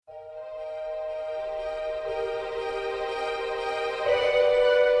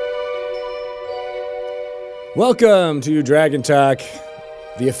Welcome to Dragon Talk,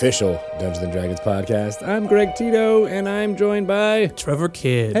 the official Dungeons & Dragons podcast. I'm Greg Tito, and I'm joined by... Trevor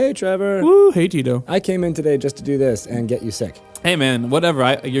Kidd. Hey, Trevor. Woo, hey, Tito. I came in today just to do this and get you sick. Hey, man,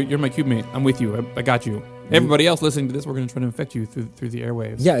 whatever. You're my cube mate. I'm with you. I got you. Everybody else listening to this, we're going to try to infect you through the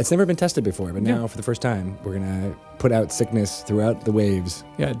airwaves. Yeah, it's never been tested before, but now, for the first time, we're going to put out sickness throughout the waves.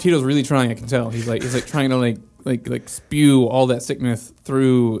 Yeah, Tito's really trying, I can tell. He's like trying to spew all that sickness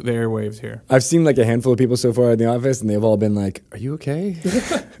through the airwaves here. I've seen like a handful of people so far in the office, and they've all been like, "Are you okay?"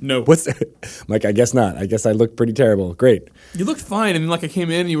 No. What's Mike? I guess not. I guess I look pretty terrible. Great. You looked fine, and then I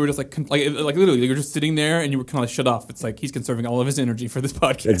came in, and you were just like literally, you were just sitting there, and you were kind of shut off. It's like he's conserving all of his energy for this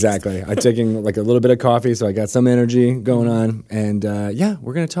podcast. Exactly. I'm taking like a little bit of coffee, so I got some energy going on, and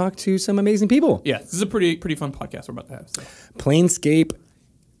we're gonna talk to some amazing people. Yeah, this is a pretty fun podcast we're about to have. So. Planescape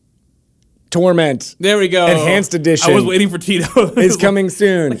Torment. There we go. Enhanced edition. I was waiting for Tito. Is coming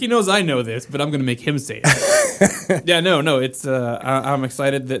soon. Like he knows I know this, but I'm going to make him say it. Yeah, no. It's I'm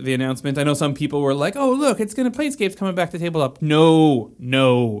excited that the announcement. I know some people were like, "Oh, look, it's going to Planescape's coming back to tabletop." No.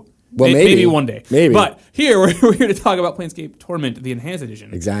 Well, maybe one day. Maybe. But here we're here to talk about Planescape Torment, the Enhanced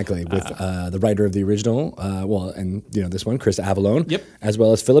Edition. Exactly, with the writer of the original, and this one, Chris Avallone. Yep. As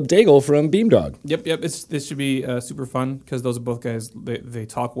well as Philip Daigle from Beamdog. Yep. This should be super fun because those are both guys. They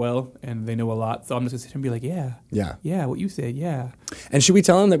talk well and they know a lot. So I'm just gonna sit here and be like, yeah, what you said, yeah. And should we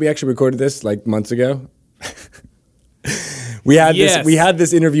tell him that we actually recorded this like months ago? We had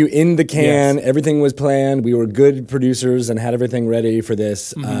this interview in the can. Yes. Everything was planned. We were good producers and had everything ready for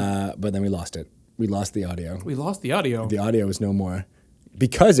this. But then we lost it. We lost the audio. The audio is no more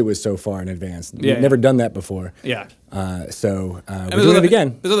because it was so far in advance. We've never done that before. Yeah. So we're doing it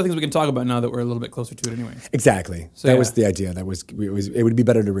again. There's other things we can talk about now that we're a little bit closer to it anyway. Exactly. So that was the idea. It would be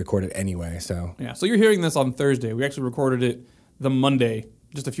better to record it anyway. So yeah. So you're hearing this on Thursday. We actually recorded it the Monday,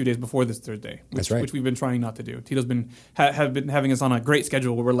 just a few days before this Thursday. That's right. Which we've been trying not to do. Tito's been been having us on a great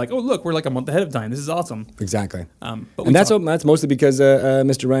schedule where we're like, oh look, we're like a month ahead of time. This is awesome. Exactly. And that's mostly because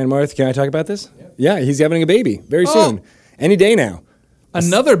Mr. Ryan Marth. Can I talk about this? Yeah, he's having a baby very soon, any day now.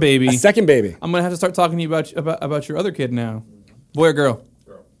 Another baby, a second baby. I'm gonna have to start talking to you about your other kid now, boy or girl.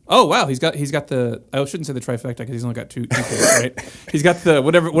 Oh wow, he's got the. I shouldn't say the trifecta because he's only got two kids, right? He's got the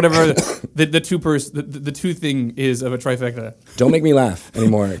whatever the two thing is of a trifecta. Don't make me laugh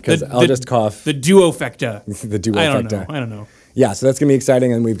anymore because I'll just cough. The duofecta. The duofecta. I don't know. Yeah, so that's gonna be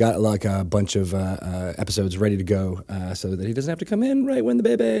exciting, and we've got like a bunch of episodes ready to go, so that he doesn't have to come in right when the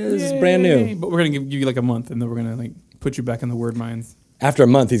baby is brand new. But we're gonna give you like a month, and then we're gonna put you back in the word mines. After a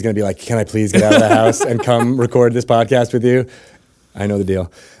month, he's gonna be like, "Can I please get out of the house and come record this podcast with you?" I know the deal.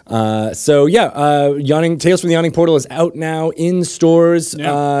 Tales from the Yawning Portal is out now in stores.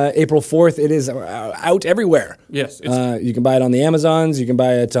 Yeah. April 4th, it is out everywhere. Yes. You can buy it on the Amazons. You can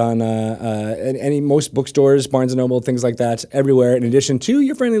buy it on most bookstores, Barnes & Noble, things like that, everywhere, in addition to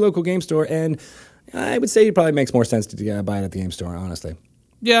your friendly local game store. And I would say it probably makes more sense to buy it at the game store, honestly.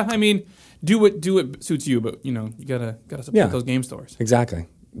 Yeah, I mean, do what suits you, but, you gotta support those game stores. Exactly.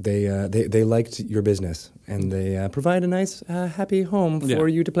 They liked your business, and they provide a nice, happy home for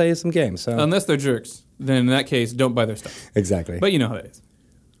you to play some games. So unless they're jerks, then in that case, don't buy their stuff. Exactly. But you know how that is.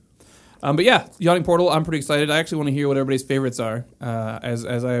 But yeah, Yawning Portal, I'm pretty excited. I actually want to hear what everybody's favorites are. As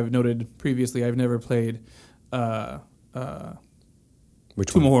I have noted previously, I've never played Which Tomb of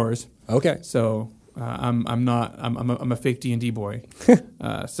one? Horrors. Okay. So I'm a fake D&D boy.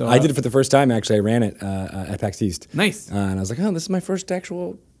 So I did it for the first time. Actually, I ran it at PAX East. Nice. And I was like, oh, this is my first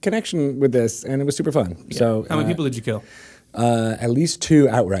actual connection with this, and it was super fun. Yeah. So how many people did you kill? At least 2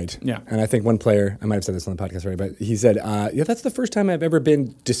 outright. Yeah. And I think one player, I might have said this on the podcast already, but he said, that's the first time I've ever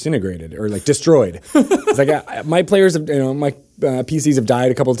been disintegrated or like destroyed. It's like my players have, my PCs have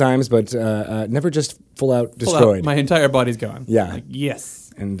died a couple of times, but never just full out destroyed. My entire body's gone. Yeah. Like, yes.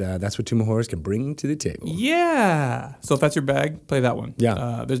 And that's what Tomb of Horrors can bring to the table. Yeah. So if that's your bag, play that one.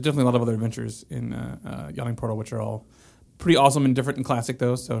 Yeah. There's definitely a lot of other adventures in Yawning Portal, which are all pretty awesome and different and classic,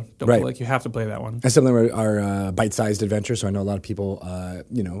 though. So don't feel like you have to play that one. And some of them are bite-sized adventures. So I know a lot of people,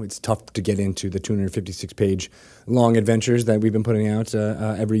 it's tough to get into the 256-page long adventures that we've been putting out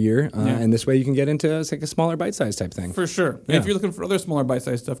every year. And this way you can get into like a smaller bite-sized type thing. For sure. And if you're looking for other smaller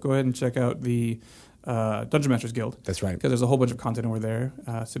bite-sized stuff, go ahead and check out the Dungeon Masters Guild. That's right. Because there's a whole bunch of content over there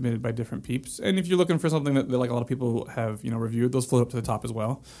submitted by different peeps. And if you're looking for something that like a lot of people have reviewed, those float up to the top as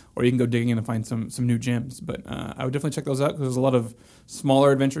well. Or you can go digging in and find some new gems. But I would definitely check those out because there's a lot of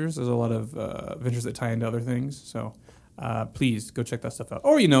smaller adventures. There's a lot of adventures that tie into other things. So please go check that stuff out.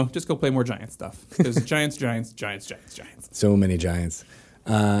 Or, just go play more giant stuff. Because giants. So many giants.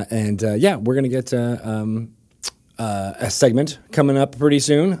 We're going to get a segment coming up pretty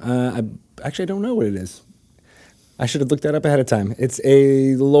soon. I don't know what it is. I should have looked that up ahead of time. It's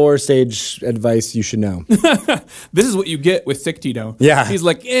a lore sage advice you should know. This is what you get with Sick Tito. Yeah. He's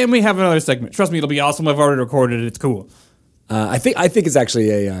like, and we have another segment. Trust me, it'll be awesome. I've already recorded it. It's cool. I think it's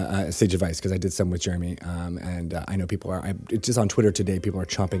actually a sage advice because I did some with Jeremy, and I know people are. It's just on Twitter today. People are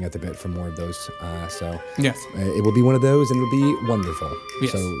chomping at the bit for more of those. So yes, it will be one of those, and it'll be wonderful.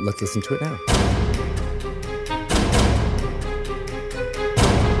 Yes. So let's listen to it now.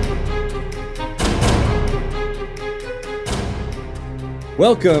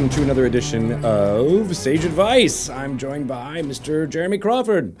 Welcome to another edition of Sage Advice. I'm joined by Mr. Jeremy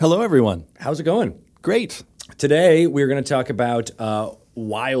Crawford. Hello, everyone. How's it going? Great. Today, we're going to talk about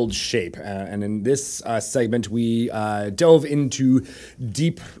wild shape. And in this segment, we delve into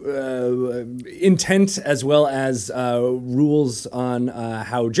deep intent as well as rules on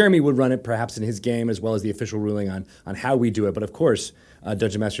how Jeremy would run it, perhaps in his game, as well as the official ruling on how we do it. But of course,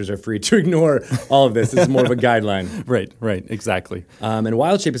 Dungeon Masters are free to ignore all of this. This is more of a guideline. Right, exactly. And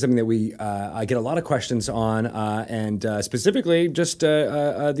wild shape is something that we I get a lot of questions on, and specifically just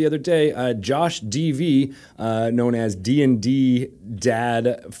the other day, Josh DV, known as D&D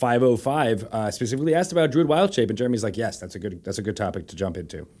Dad 505, specifically asked about Druid wild shape, and Jeremy's like, yes, that's a good topic to jump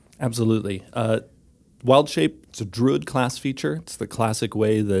into. Absolutely. Wild shape, it's a Druid class feature. It's the classic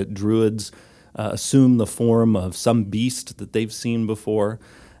way that Druids assume the form of some beast that they've seen before.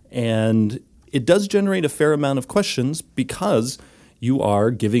 And it does generate a fair amount of questions because you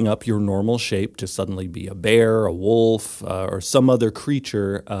are giving up your normal shape to suddenly be a bear, a wolf, or some other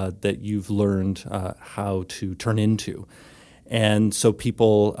creature that you've learned how to turn into. And so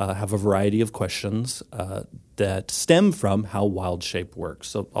people have a variety of questions that stem from how wild shape works.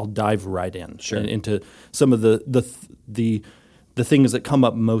 So I'll dive right in into some of the things that come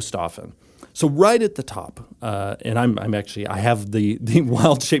up most often. So right at the top, and I have the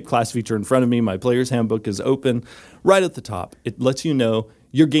wild shape class feature in front of me. My player's handbook is open. Right at the top, it lets you know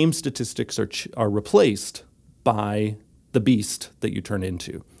your game statistics are replaced by the beast that you turn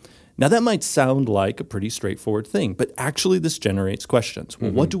into. Now that might sound like a pretty straightforward thing, but actually this generates questions.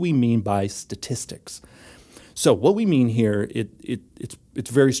 Well, what do we mean by statistics? So what we mean here, it's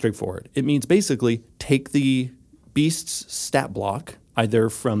very straightforward. It means basically take the beast's stat block, either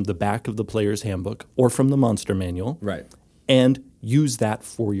from the back of the player's handbook or from the monster manual, right, and use that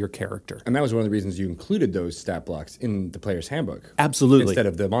for your character. And that was one of the reasons you included those stat blocks in the player's handbook. Absolutely. Instead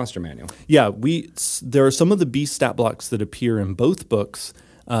of the monster manual. Yeah, there are some of the beast stat blocks that appear in both books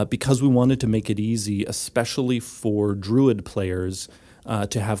because we wanted to make it easy, especially for Druid players,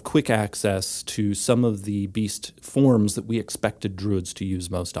 to have quick access to some of the beast forms that we expected Druids to use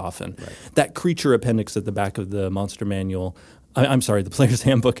most often. Right. That creature appendix at the back of the monster manual, the player's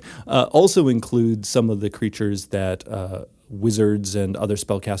handbook, also includes some of the creatures that wizards and other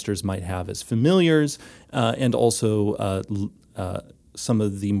spellcasters might have as familiars, and also some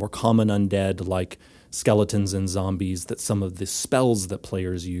of the more common undead like skeletons and zombies that some of the spells that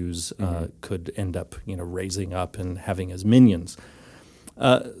players use could end up raising up and having as minions.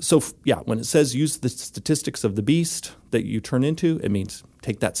 When it says use the statistics of the beast that you turn into, it means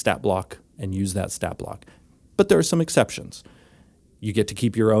take that stat block and use that stat block. But there are some exceptions. You get to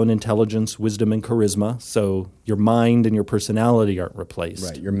keep your own intelligence, wisdom, and charisma, so your mind and your personality aren't replaced.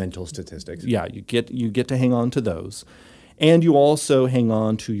 Right, your mental statistics. Yeah, you get to hang on to those. And you also hang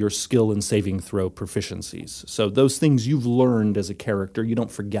on to your skill and saving throw proficiencies. So those things you've learned as a character, you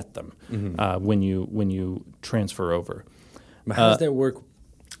don't forget them when you transfer over. How does that work?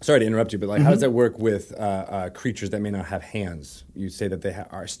 Sorry to interrupt you, but how does that work with creatures that may not have hands? You say that they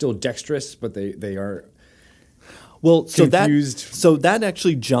are still dexterous, but they are confused. So that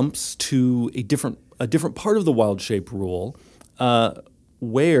actually jumps to a different part of the wild shape rule,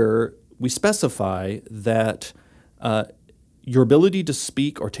 where we specify that your ability to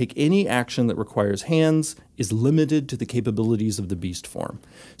speak or take any action that requires hands is limited to the capabilities of the beast form.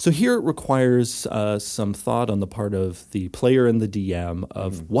 So here it requires some thought on the part of the player and the DM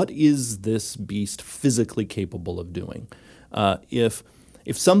of what is this beast physically capable of doing. If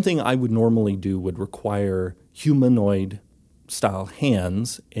something I would normally do would require humanoid-style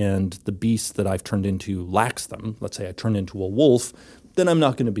hands and the beast that I've turned into lacks them, let's say I turn into a wolf, then I'm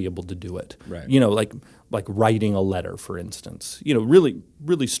not going to be able to do it. Right. Like writing a letter, for instance. Really,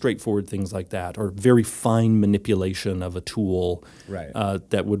 really straightforward things like that, or very fine manipulation of a tool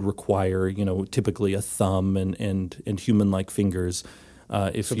that would require, typically a thumb and human-like fingers.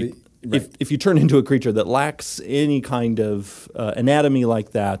 If you turn into a creature that lacks any kind of anatomy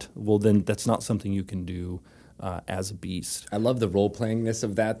like that, well, then that's not something you can do as a beast. I love the role-playingness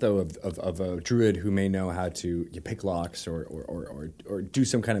of that, though, of a druid who may know how to pick locks or do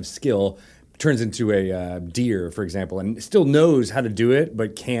some kind of skill, turns into a deer, for example, and still knows how to do it,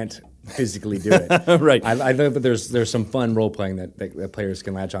 but can't physically do it. Right. I know that there's some fun role playing that players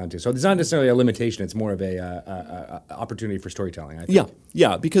can latch onto. So it's not necessarily a limitation; it's more of a opportunity for storytelling. I think.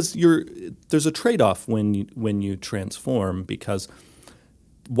 Yeah, because there's a trade-off when you transform, because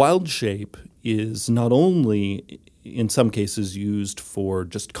wild shape is not only in some cases used for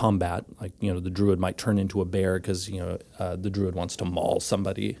just combat, like the druid might turn into a bear because the druid wants to maul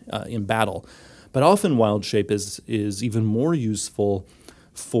somebody in battle, but often wild shape is even more useful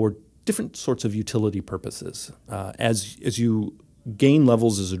for different sorts of utility purposes. As you gain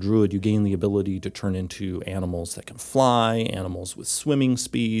levels as a druid, you gain the ability to turn into animals that can fly, animals with swimming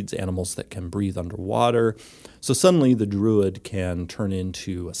speeds, animals that can breathe underwater. So suddenly the druid can turn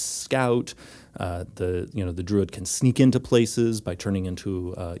into a scout. The druid can sneak into places by turning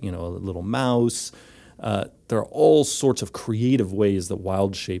into a little mouse. There are all sorts of creative ways that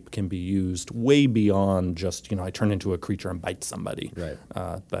wild shape can be used, way beyond just I turn into a creature and bite somebody. Right.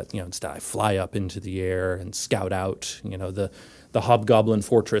 But instead I fly up into the air and scout out the hobgoblin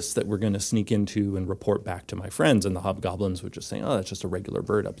fortress that we're going to sneak into and report back to my friends. And the hobgoblins would just say, "Oh, that's just a regular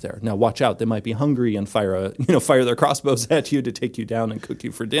bird up there. Now watch out; they might be hungry and fire their crossbows at you to take you down and cook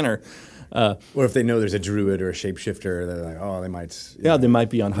you for dinner." Or if they know there's a druid or a shapeshifter, they're like, "Oh, they might." They might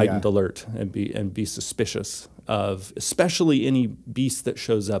be on heightened alert and be suspicious of especially any beast that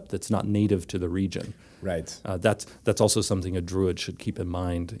shows up that's not native to the region. Right. That's also something a druid should keep in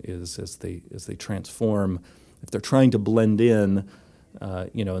mind is as they transform. If they're trying to blend in,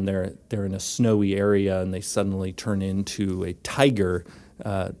 and they're in a snowy area and they suddenly turn into a tiger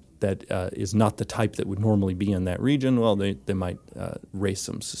that is not the type that would normally be in that region, well, they might raise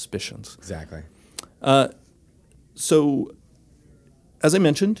some suspicions. Exactly. So, as I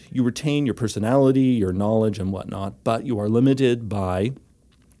mentioned, you retain your personality, your knowledge, and whatnot, but you are limited by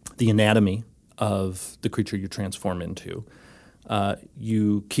the anatomy of the creature you transform into.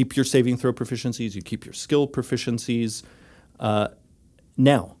 You keep your saving throw proficiencies, you keep your skill proficiencies.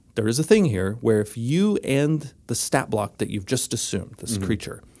 Now, there is a thing here where if you and the stat block that you've just assumed, this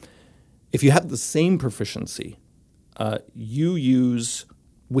creature, if you have the same proficiency, you use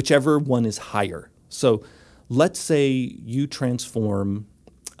whichever one is higher. So let's say you transform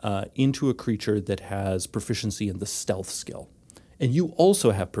into a creature that has proficiency in the stealth skill, and you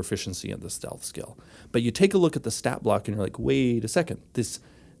also have proficiency in the stealth skill. But you take a look at the stat block and you're like, wait a second, this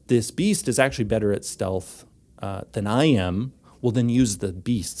beast is actually better at stealth than I am. Well, then use the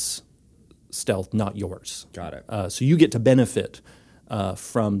beast's stealth, not yours. Got it. So you get to benefit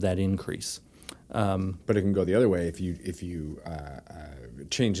from that increase. But it can go the other way if you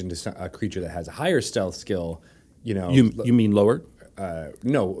change into a creature that has a higher stealth skill. You mean lower?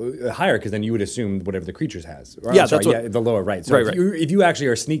 No, higher, because then you would assume whatever the creature has. The lower, right. So right. If you actually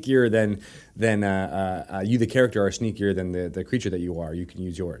are sneakier than you, the character, are sneakier than the creature that you are, you can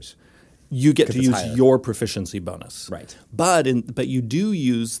use yours. You get to use your proficiency bonus. Right. But you do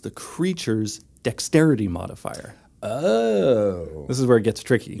use the creature's dexterity modifier. Oh. This is where it gets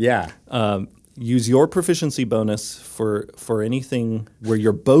tricky. Yeah. Use your proficiency bonus for anything where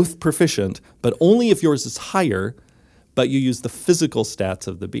you're both proficient, but only if yours is higher, but you use the physical stats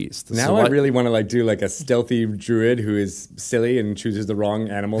of the beast. Now I really want to do like a stealthy druid who is silly and chooses the wrong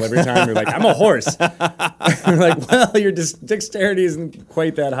animal every time. You're like, I'm a horse. You're like, well, your dexterity isn't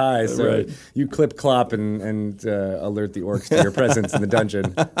quite that high, so you clip clop and alert the orcs to your presence in the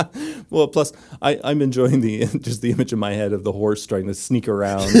dungeon. Well, plus I'm enjoying just the image in my head of the horse trying to sneak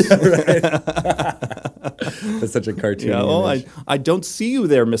around. That's such a cartoon. Yeah, well, I don't see you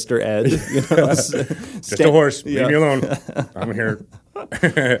there, Mr. Ed. Just a horse. Leave me alone. I'm here.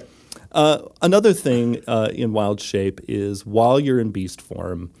 Another thing in Wild Shape is while you're in beast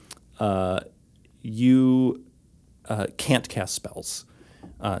form, you can't cast spells.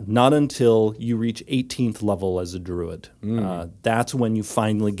 Not until you reach 18th level as a druid. That's when you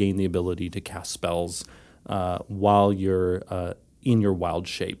finally gain the ability to cast spells while you're in your Wild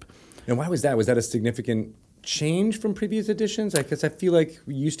Shape. And why was that? Was that a significant change from previous editions? Because I feel like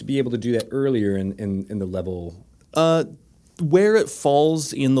we used to be able to do that earlier in the level. Where it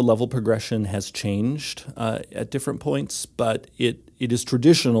falls in the level progression has changed at different points, but it is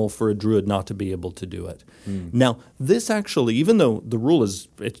traditional for a druid not to be able to do it. Now, this actually, even though the rule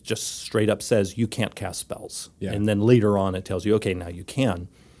it just straight up says you can't cast spells, and then later on it tells you, okay, now you can.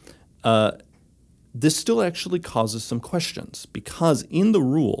 This still actually causes some questions because in the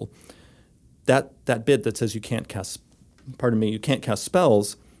rule, that bit that says you can't cast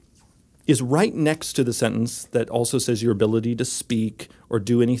spells is right next to the sentence that also says your ability to speak or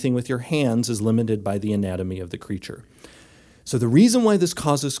do anything with your hands is limited by the anatomy of the creature. So the reason why this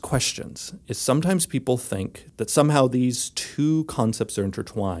causes questions is sometimes people think that somehow these two concepts are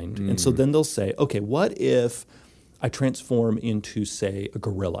intertwined. And so then they'll say, okay, what if I transform into, say, a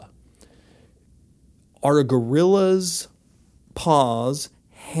gorilla? Are a gorilla's paws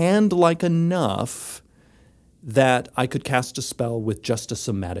hand-like enough that I could cast a spell with just a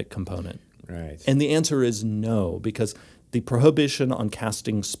somatic component? Right. And the answer is no, because the prohibition on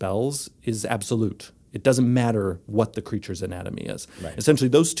casting spells is absolute. It doesn't matter what the creature's anatomy is. Right. Essentially,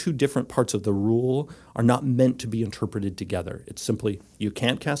 those two different parts of the rule are not meant to be interpreted together. It's simply you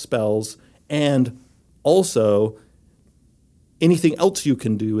can't cast spells, and also anything else you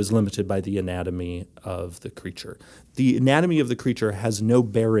can do is limited by the anatomy of the creature. The anatomy of the creature has no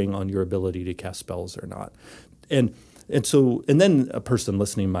bearing on your ability to cast spells or not. And then a person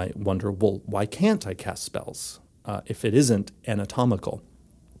listening might wonder, well, why can't I cast spells if it isn't anatomical?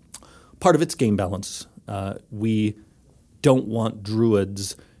 Part of it's game balance. We don't want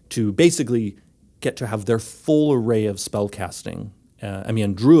druids to basically get to have their full array of spell casting.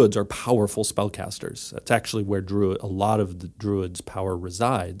 Druids are powerful spellcasters. That's actually where a lot of the druids' power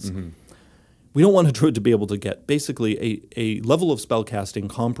resides. Mm-hmm. We don't want a druid to be able to get basically a level of spellcasting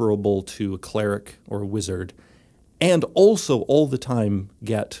comparable to a cleric or a wizard, and also all the time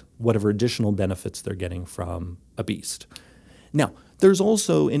get whatever additional benefits they're getting from a beast. Now, there's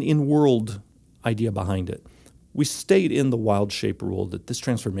also an in-world idea behind it. We state in the Wild Shape rule that this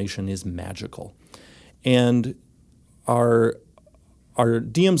transformation is magical. And our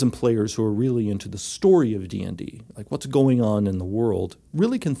DMs and players who are really into the story of D&D, like what's going on in the world,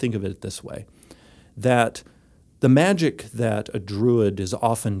 really can think of it this way, that the magic that a druid is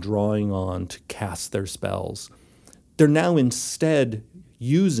often drawing on to cast their spells, they're now instead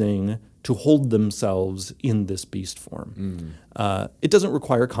using to hold themselves in this beast form. It doesn't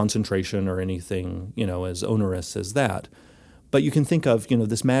require concentration or anything, as onerous as that. But you can think of,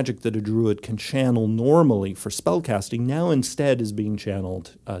 this magic that a druid can channel normally for spellcasting now instead is being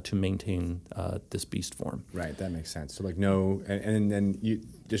channeled to maintain this beast form. Right, that makes sense. So and then you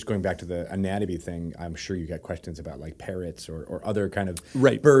just going back to the anatomy thing, I'm sure you get questions about like parrots or other kind of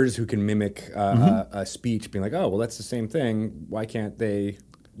birds who can mimic a speech, being like, oh, well, that's the same thing. Why can't they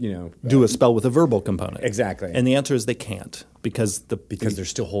do a spell with a verbal component? Exactly. And the answer is they can't because they're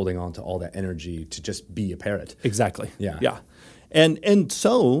still holding on to all that energy to just be a parrot. Exactly. Yeah. And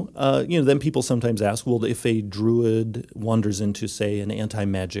so then people sometimes ask, well, if a druid wanders into, say, an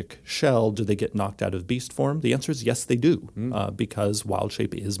anti-magic shell, do they get knocked out of beast form? The answer is yes, they do, because Wild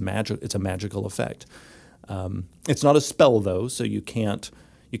Shape is magic. It's a magical effect. It's not a spell though, so you can't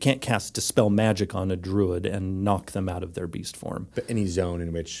cast Dispel Magic on a druid and knock them out of their beast form. But any zone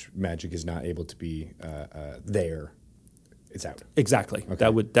in which magic is not able to be there, it's out. Exactly. Okay.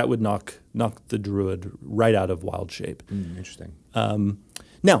 That would knock the druid right out of Wild Shape. Interesting.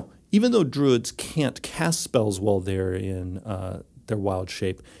 Now, even though druids can't cast spells while they're in their Wild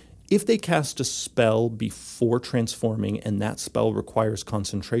Shape, if they cast a spell before transforming and that spell requires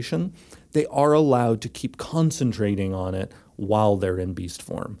concentration, they are allowed to keep concentrating on it while they're in beast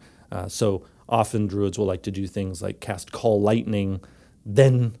form. So often druids will like to do things like cast Call Lightning,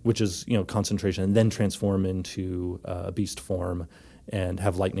 which is concentration, and then transform into beast form and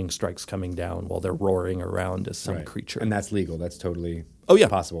have lightning strikes coming down while they're roaring around as some creature. And that's legal. That's totally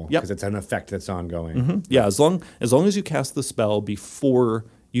possible because it's an effect that's ongoing. Mm-hmm. Yeah, as long as you cast the spell before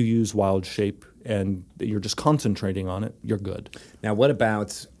you use Wild Shape and you're just concentrating on it, you're good. Now, what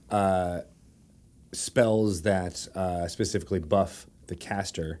about spells that specifically buff the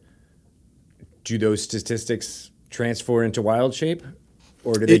caster? Do those statistics transfer into Wild Shape,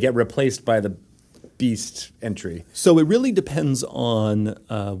 or do they get replaced by the beast entry? So it really depends on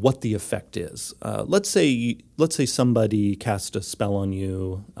what the effect is. Let's say somebody cast a spell on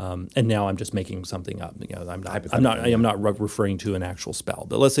you, and now I'm just making something up. I'm not referring to an actual spell.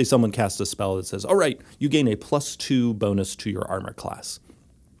 But let's say someone casts a spell that says, "All right, you gain a +2 bonus to your armor class."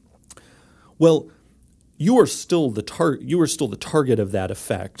 Well, you are still the target of that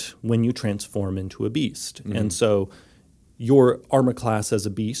effect when you transform into a beast, and so your armor class as a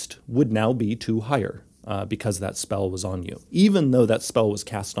beast would now be 2 higher because that spell was on you, even though that spell was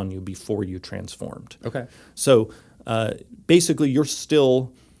cast on you before you transformed. Okay. So basically, you're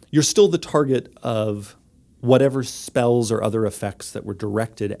still the target of whatever spells or other effects that were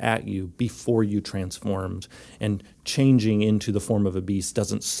directed at you before you transformed, and changing into the form of a beast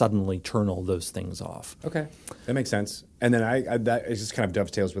doesn't suddenly turn all those things off. Okay, that makes sense. And then that just kind of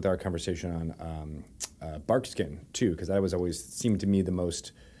dovetails with our conversation on Barkskin too, because that was always seemed to me the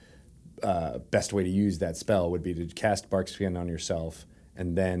most best way to use that spell would be to cast Barkskin on yourself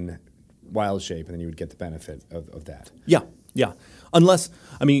and then Wild Shape, and then you would get the benefit of that. Yeah. Yeah. Unless,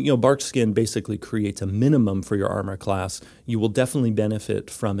 Barkskin basically creates a minimum for your armor class. You will definitely benefit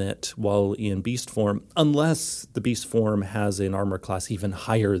from it while in beast form, unless the beast form has an armor class even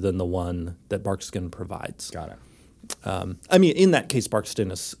higher than the one that Barkskin provides. Got it. In that case,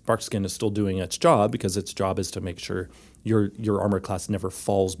 Barkskin is still doing its job, because its job is to make sure your armor class never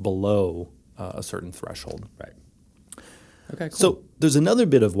falls below a certain threshold. Right. Okay, cool. So there's another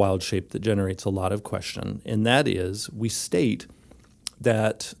bit of wild shape that generates a lot of question, and that is we state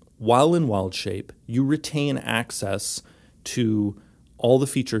that while in wild shape, you retain access to all the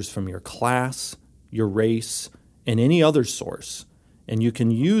features from your class, your race, and any other source, and you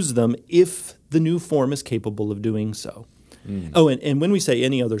can use them if the new form is capable of doing so. Oh, and when we say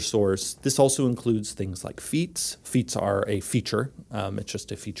any other source, this also includes things like feats. Feats are a feature. It's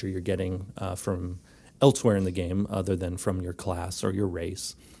just a feature you're getting from elsewhere in the game other than from your class or your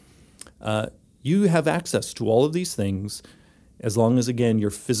race. You have access to all of these things as long as, again, you're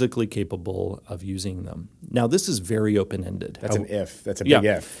physically capable of using them. Now, this is very open-ended. That's an if. That's a big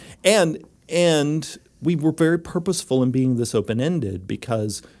if. And we were very purposeful in being this open-ended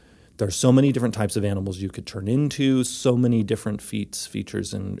because there are so many different types of animals you could turn into, so many different feats,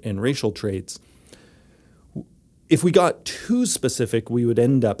 features, and racial traits. If we got too specific, we would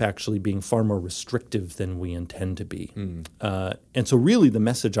end up actually being far more restrictive than we intend to be. And so really the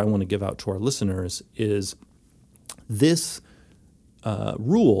message I want to give out to our listeners is this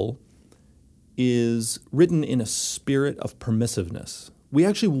rule is written in a spirit of permissiveness. We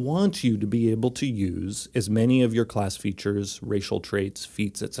actually want you to be able to use as many of your class features, racial traits,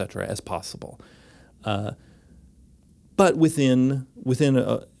 feats, etc., as possible, but within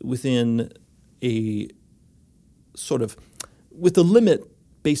a sort of with a limit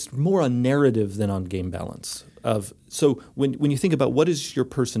based more on narrative than on game balance. So when you think about what is your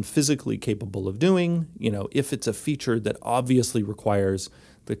person physically capable of doing, if it's a feature that obviously requires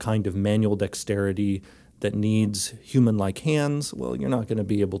the kind of manual dexterity that needs human-like hands, well, you're not going to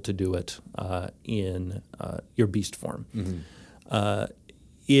be able to do it in your beast form.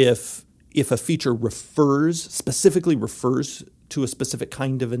 If a feature specifically refers to a specific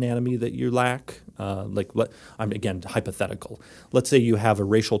kind of anatomy that you lack, I'm again hypothetical. Let's say you have a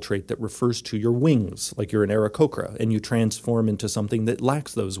racial trait that refers to your wings, like you're an Aarakocra, and you transform into something that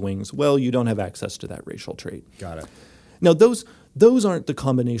lacks those wings. Well, you don't have access to that racial trait. Got it. Now, those aren't the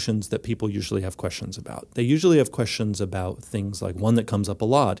combinations that people usually have questions about. They usually have questions about things like one that comes up a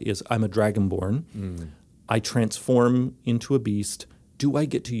lot is I'm a Dragonborn. I transform into a beast. Do I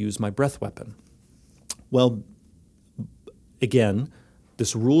get to use my breath weapon? Well, again,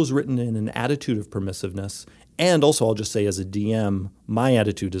 this rule is written in an attitude of permissiveness. And also, I'll just say as a DM, my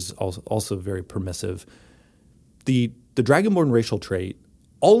attitude is also very permissive. The Dragonborn racial trait,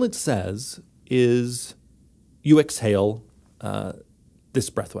 all it says is you exhale this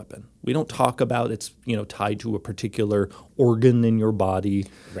breath weapon. We don't talk about it's tied to a particular organ in your body.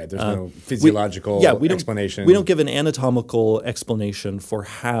 Right. There's no physiological explanation. We don't give an anatomical explanation for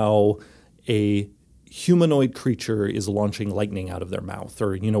how a humanoid creature is launching lightning out of their mouth,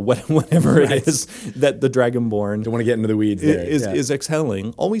 or whatever it is that the Dragonborn don't want to get into the weeds there. is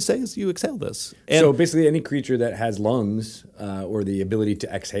exhaling. All we say is you exhale this. And so basically, any creature that has lungs or the ability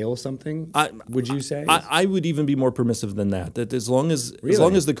to exhale something, would you say? I would even be more permissive than that. That as long as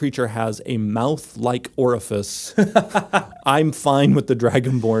the creature has a mouth-like orifice, I'm fine with the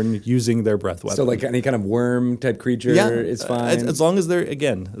Dragonborn using their breath weapon. So like any kind of worm type creature is fine. As long as they're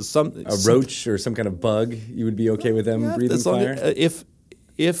a roach or some kind of bug, you would be okay with them breathing fire? If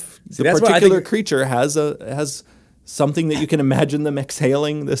the particular creature has something that you can imagine them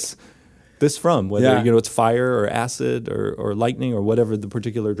exhaling this from, whether it's fire or acid or lightning or whatever the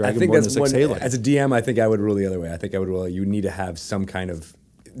particular Dragonborn is exhaling. As a DM, I think I would rule the other way. I think I would rule you need to have some kind of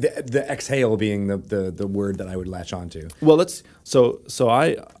the exhale being the word that I would latch onto. Well,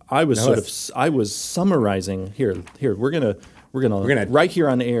 I was summarizing here. We're gonna right here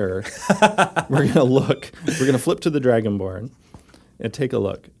on air. we're gonna flip to the Dragonborn and take a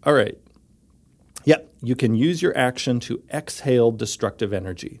look. All right. Yep, you can use your action to exhale destructive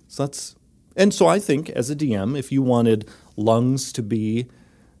energy. So I think as a DM, if you wanted lungs to be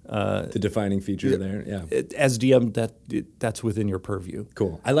the defining feature there, as DM, that's within your purview.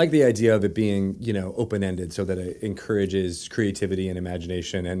 Cool. I like the idea of it being open-ended, so that it encourages creativity and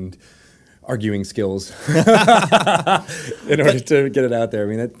imagination and arguing skills in order to get it out there.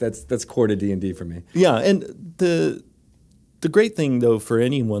 I mean, that's core to D&D for me. Yeah, and the great thing, though, for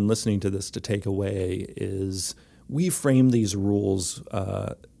anyone listening to this to take away is we frame these rules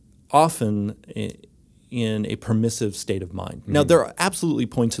often in a permissive state of mind. Now, there are absolutely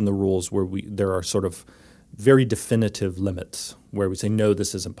points in the rules where there are sort of very definitive limits where we say, no,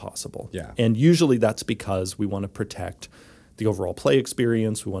 this isn't possible. Yeah. And usually that's because we want to protect the overall play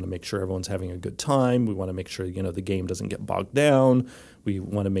experience. We want to make sure everyone's having a good time. We want to make sure, the game doesn't get bogged down. We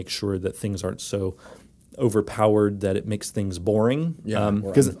want to make sure that things aren't so overpowered that it makes things boring. Yeah, or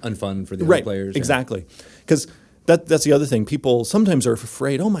unfun for the other players. Exactly. Because that's the other thing. People sometimes are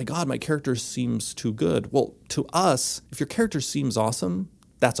afraid, oh my God, my character seems too good. Well, to us, if your character seems awesome,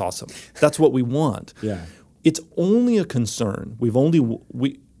 that's awesome. That's what we want. Yeah. It's only a concern. We're only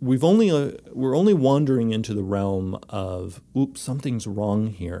wandering into the realm of, oops, something's wrong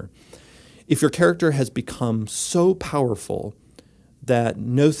here. If your character has become so powerful that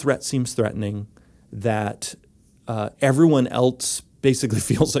no threat seems threatening, that everyone else basically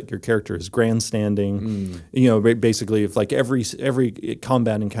feels like your character is grandstanding. Basically, if like every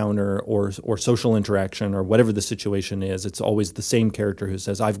combat encounter or social interaction or whatever the situation is, it's always the same character who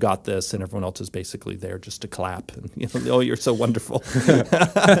says, "I've got this," and everyone else is basically there just to clap and oh, you're so wonderful.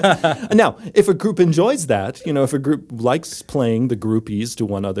 Now, if a group enjoys that, if a group likes playing the groupies to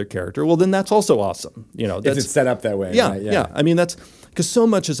one other character, well, then that's also awesome. If it's set up that way. Yeah, right? yeah. I mean, that's because so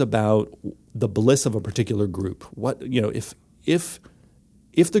much is about the bliss of a particular group.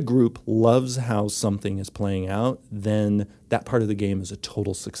 If the group loves how something is playing out, then that part of the game is a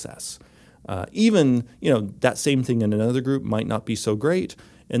total success. Even that same thing in another group might not be so great,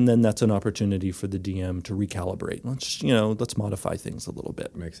 and then that's an opportunity for the DM to recalibrate. Let's modify things a little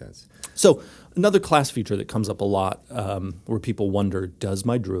bit. Makes sense. So another class feature that comes up a lot, where people wonder, does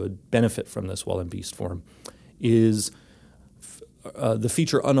my druid benefit from this while in beast form, is the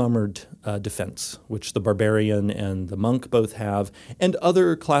feature unarmored defense, which the barbarian and the monk both have, and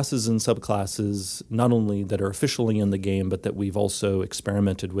other classes and subclasses, not only that are officially in the game, but that we've also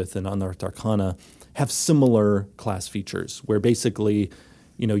experimented with in Unearthed Arcana, have similar class features, where basically,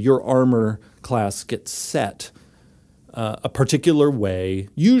 your armor class gets set a particular way,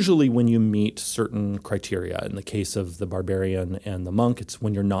 usually when you meet certain criteria. In the case of the barbarian and the monk, it's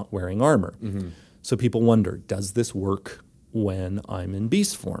when you're not wearing armor. Mm-hmm. So people wonder, does this work when I'm in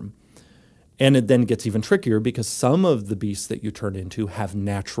beast form? And it then gets even trickier because some of the beasts that you turn into have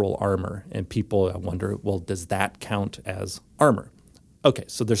natural armor. And people wonder, well, does that count as armor? Okay,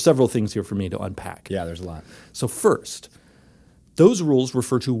 so there's several things here for me to unpack. Yeah, there's a lot. So first, those rules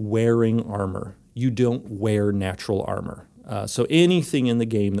refer to wearing armor. You don't wear natural armor. So anything in the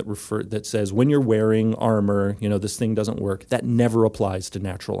game that says when you're wearing armor, this thing doesn't work, that never applies to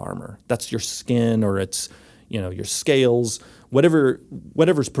natural armor. That's your skin or it's your scales,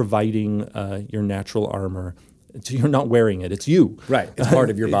 whatever's providing your natural armor. You're not wearing it; it's you. Right, it's part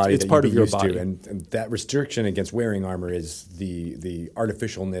of your body. It's part of your body, and that restriction against wearing armor is the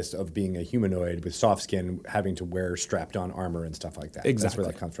artificialness of being a humanoid with soft skin, having to wear strapped-on armor and stuff like that. Exactly, that's where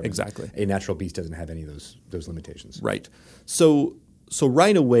that comes from. Exactly, a natural beast doesn't have any of those limitations. Right. So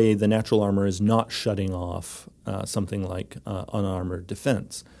right away, the natural armor is not shutting off something like unarmored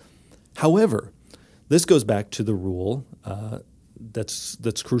defense. However, this goes back to the rule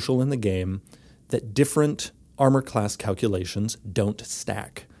that's crucial in the game, that different armor class calculations don't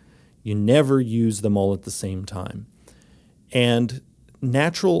stack. You never use them all at the same time. And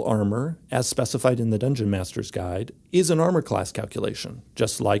natural armor, as specified in the Dungeon Master's Guide, is an armor class calculation,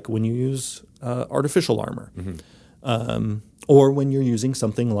 just like when you use artificial armor, or when you're using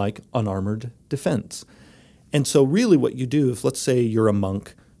something like unarmored defense. And so really what you do, if let's say you're a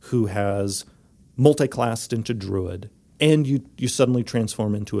monk who has multi-classed into druid, and you suddenly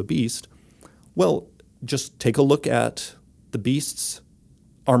transform into a beast, well, just take a look at the beast's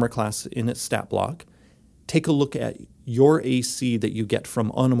armor class in its stat block. Take a look at your AC that you get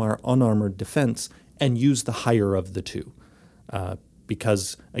from unarmored defense and use the higher of the two.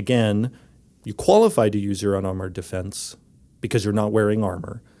 Because, again, you qualify to use your unarmored defense because you're not wearing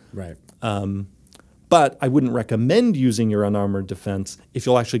armor. Right. But I wouldn't recommend using your unarmored defense if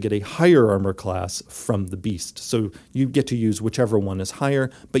you'll actually get a higher armor class from the beast. So you get to use whichever one is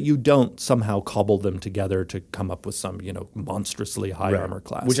higher, but you don't somehow cobble them together to come up with some, monstrously high armor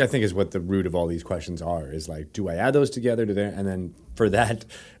class. Which I think is what the root of all these questions are, is like, do I add those together to there? And then for that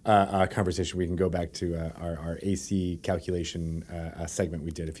conversation, we can go back to our AC calculation segment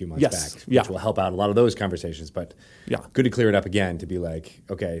we did a few months back, which will help out a lot of those conversations. But good to clear it up again, to be like,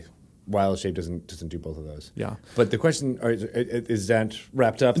 okay, Wild Shape doesn't do both of those. Yeah. But the question, is that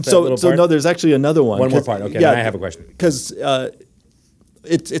wrapped up? So no, there's actually another one. One more part. Okay, I have a question. Because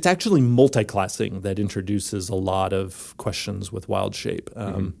it's actually multi-classing that introduces a lot of questions with Wild Shape.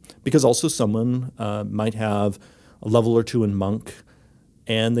 Because also someone might have a level or two in Monk,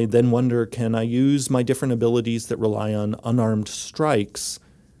 and they then wonder, can I use my different abilities that rely on unarmed strikes?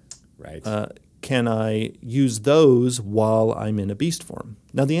 Right. can I use those while I'm in a beast form?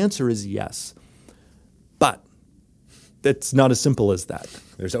 Now, the answer is yes. But it's not as simple as that.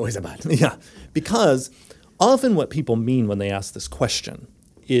 There's always a but. Yeah, because often what people mean when they ask this question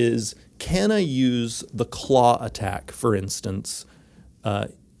is, can I use the claw attack, for instance,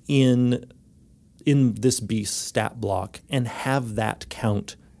 in this beast stat block and have that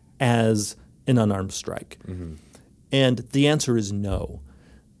count as an unarmed strike? Mm-hmm. And the answer is no.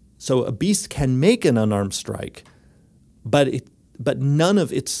 So a beast can make an unarmed strike, but none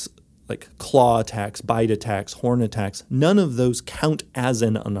of its like claw attacks, bite attacks, horn attacks, none of those count as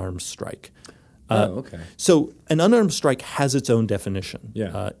an unarmed strike. Okay. So an unarmed strike has its own definition.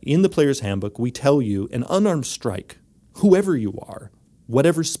 Yeah. In the player's handbook, we tell you an unarmed strike, whoever you are,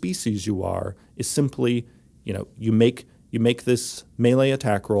 whatever species you are, is simply, you make this melee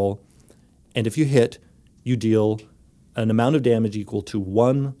attack roll, and if you hit, you deal an amount of damage equal to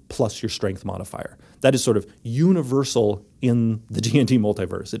 1 plus your strength modifier. That is sort of universal in the D&D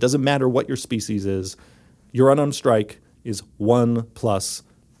multiverse. It doesn't matter what your species is. Your unarmed strike is 1 plus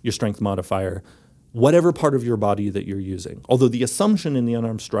your strength modifier, whatever part of your body that you're using. Although the assumption in the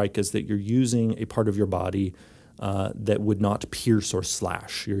unarmed strike is that you're using a part of your body that would not pierce or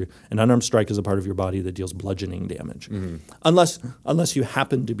slash. An unarmed strike is a part of your body that deals bludgeoning damage. Mm-hmm. Unless you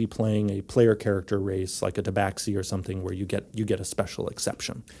happen to be playing a player character race like a Tabaxi or something where you get a special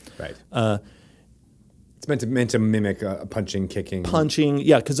exception. Right. It's meant to mimic a punching, kicking. Punching,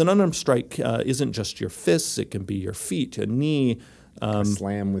 yeah, because an unarmed strike isn't just your fists. It can be your feet, a knee, a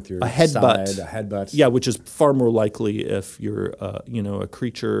slam with your a headbutt. Side, a headbutt. Yeah, which is far more likely if you're a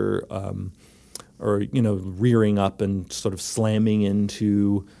creature or rearing up and sort of slamming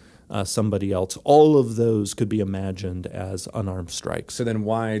into somebody else. All of those could be imagined as unarmed strikes. So then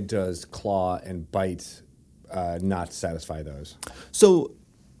why does claw and bite not satisfy those? So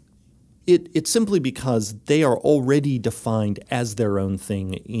it's simply because they are already defined as their own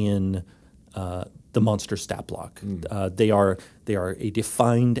thing in the monster stat block. They are a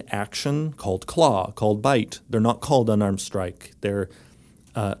defined action called claw, called bite. They're not called unarmed strike.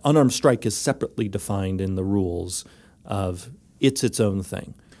 Unarmed strike is separately defined in the rules of its own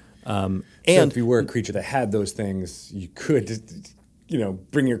thing. And if you were a creature that had those things, you could,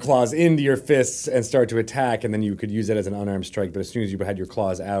 bring your claws into your fists and start to attack, and then you could use that as an unarmed strike. But as soon as you had your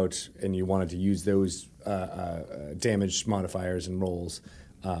claws out and you wanted to use those damage modifiers and rolls,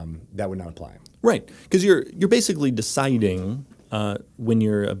 that would not apply. Right, because you're basically deciding when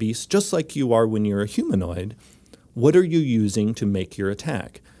you're a beast, just like you are when you're a humanoid. What are you using to make your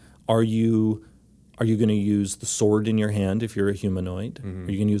attack? Are you going to use the sword in your hand if you're a humanoid? Mm-hmm.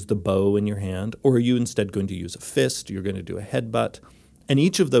 Are you going to use the bow in your hand? Or are you instead going to use a fist? You're going to do a headbutt? And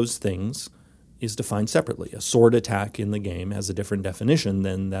each of those things is defined separately. A sword attack in the game has a different definition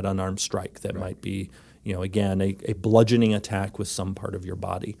than that unarmed strike that might be, again, a bludgeoning attack with some part of your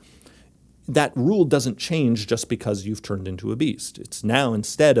body. That rule doesn't change just because you've turned into a beast. It's now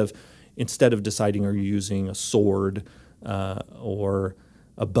instead of deciding are you using a sword or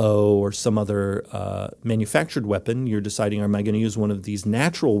a bow or some other manufactured weapon, you're deciding, am I going to use one of these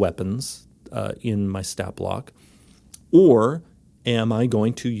natural weapons in my stat block, or am I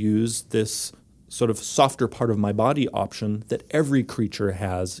going to use this sort of softer part of my body option that every creature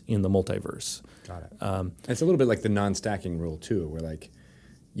has in the multiverse? Got it. It's a little bit like the non-stacking rule too, where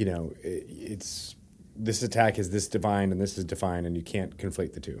it's this attack is this divine and this is divine, and you can't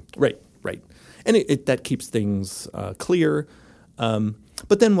conflate the two. Right. And that keeps things clear.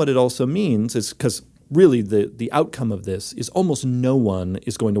 But then what it also means is, because really the outcome of this is almost no one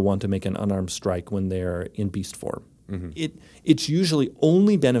is going to want to make an unarmed strike when they're in beast form. Mm-hmm. It's usually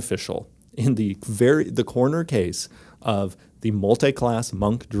only beneficial in the corner case of the multi-class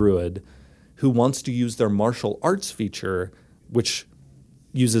monk druid who wants to use their martial arts feature, which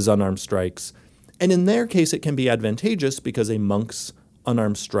uses unarmed strikes. And in their case, it can be advantageous because a monk's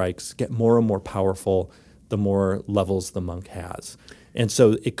unarmed strikes get more and more powerful the more levels the monk has. And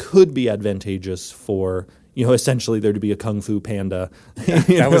so it could be advantageous for, essentially there to be a kung fu panda. That's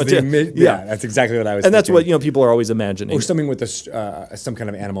exactly what I was thinking. And that's what, people are always imagining. Or something with some kind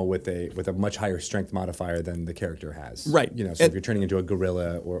of animal with a much higher strength modifier than the character has. Right. So if you're turning into a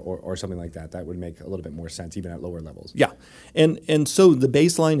gorilla or something like that, that would make a little bit more sense even at lower levels. Yeah. And so the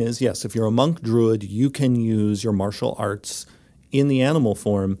baseline is, yes, if you're a monk druid, you can use your martial arts in the animal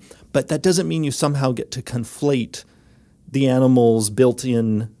form, but that doesn't mean you somehow get to conflate the animal's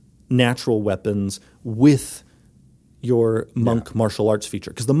built-in natural weapons with your monk martial arts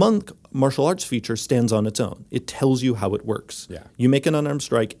feature. Because the monk martial arts feature stands on its own. It tells you how it works. Yeah. You make an unarmed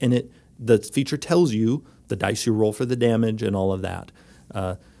strike, and the feature tells you the dice you roll for the damage and all of that.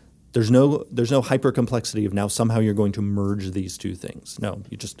 There's no hyper complexity of now somehow you're going to merge these two things. No,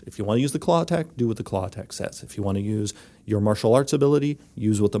 if you want to use the claw attack, do what the claw attack says. If you want to use your martial arts ability,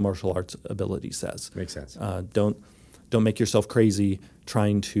 use what the martial arts ability says. Makes sense. Don't make yourself crazy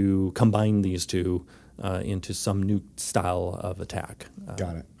trying to combine these two into some new style of attack.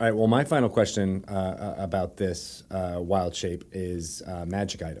 Got it. All right. Well, my final question about this wild shape is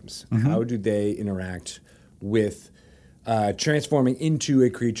magic items. Mm-hmm. How do they interact with transforming into a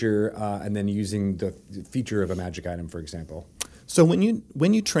creature and then using the feature of a magic item, for example? So when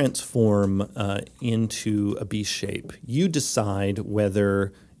you transform into a beast shape, you decide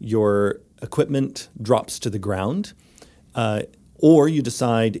whether your equipment drops to the ground, or you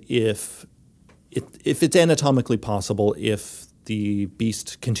decide if it's anatomically possible, if the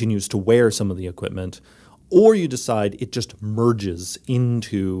beast continues to wear some of the equipment, or you decide it just merges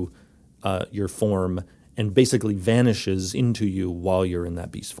into your form and basically vanishes into you while you're in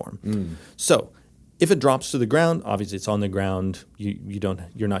that beast form. Mm. So if it drops to the ground, obviously it's on the ground.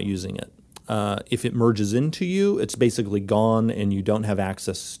 You're not using it. If it merges into you, it's basically gone, and you don't have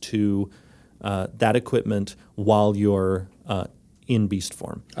access to that equipment while you're in beast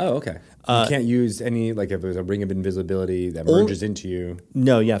form. Oh, okay. You can't use any, like if there's a ring of invisibility that merges into you.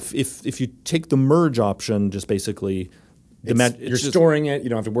 No, yeah. If you take the merge option, just basically you're storing it. You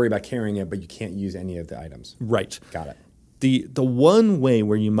don't have to worry about carrying it, but you can't use any of the items. Right. Got it. The one way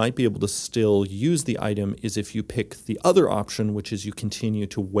where you might be able to still use the item is if you pick the other option, which is you continue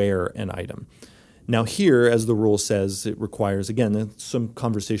to wear an item. Now here, as the rule says, it requires, again, some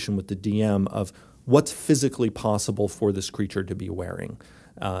conversation with the DM of what's physically possible for this creature to be wearing.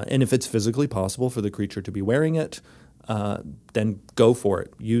 And if it's physically possible for the creature to be wearing it, then go for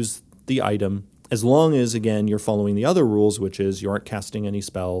it. Use the item, as long as, again, you're following the other rules, which is you aren't casting any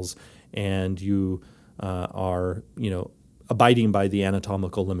spells and you are, abiding by the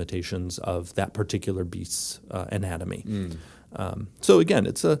anatomical limitations of that particular beast's anatomy. Mm. So again,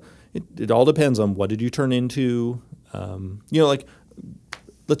 it all depends on what did you turn into.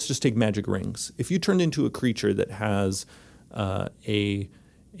 Let's just take magic rings. If you turned into a creature that has a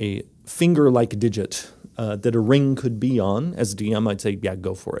finger-like digit that a ring could be on, as DM, I'd say, yeah,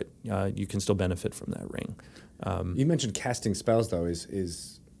 go for it. You can still benefit from that ring. You mentioned casting spells, though,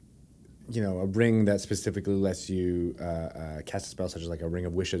 is a ring that specifically lets you cast a spell, such as like a Ring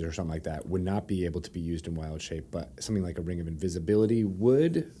of Wishes or something like that, would not be able to be used in wild shape, but something like a Ring of Invisibility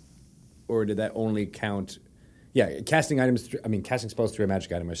would? Or did that only count? Yeah, casting spells through a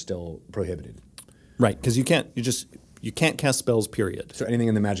magic item are still prohibited. Right, because you can't cast spells, period. So anything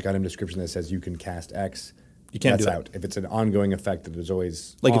in the magic item description that says you can cast X, you can't that's do it. Out. If it's an ongoing effect that is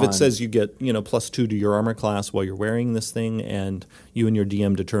always like on, if it says you get +2 to your armor class while you're wearing this thing, and you and your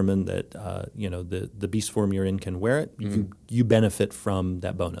DM determine that the beast form you're in can wear it, you benefit from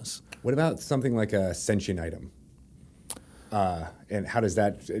that bonus. What about something like a sentient item? And how does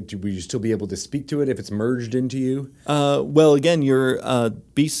that? Will you still be able to speak to it if it's merged into you? Well, again, your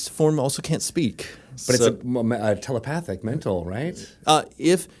beast form also can't speak. But it's a telepathic, mental, right?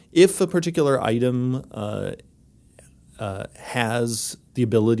 If a particular item has the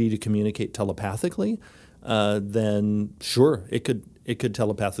ability to communicate telepathically, then sure, it could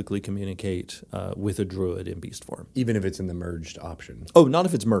telepathically communicate with a druid in beast form. Even if it's in the merged option? Oh, not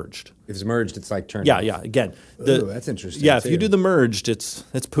if it's merged. If it's merged, it's like turned off. Yeah, again. That's interesting. Yeah, if you do the merged, it's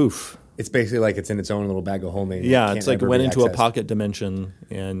poof. It's basically like it's in its own little bag of holding. Yeah, it's like it went into a pocket dimension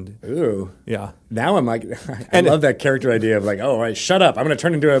and... Ooh. Yeah. Now I'm like, I love that character idea of like, oh, all right, shut up. I'm going to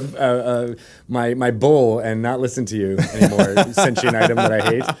turn into my bull and not listen to you anymore, sentient item that I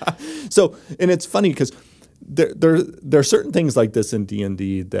hate. So, and it's funny because there are certain things like this in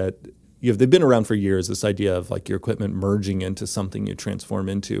D&D that they've been around for years, this idea of like your equipment merging into something you transform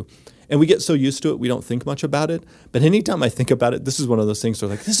into. And we get so used to it, we don't think much about it. But anytime I think about it, this is one of those things where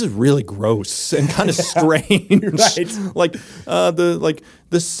like, this is really gross and kind of strange. Right. Like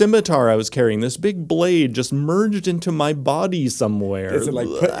the scimitar I was carrying, this big blade just merged into my body somewhere. Is it like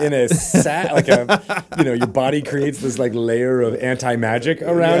put in a sack, like your body creates this like layer of anti-magic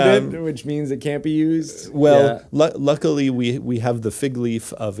around it, which means it can't be used? Well, luckily we have the fig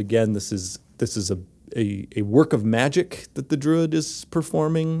leaf of, again, this is a work of magic that the druid is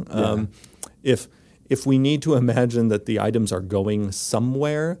performing. If we need to imagine that the items are going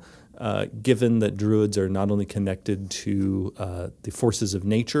somewhere, given that druids are not only connected to the forces of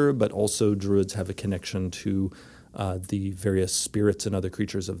nature, but also druids have a connection to the various spirits and other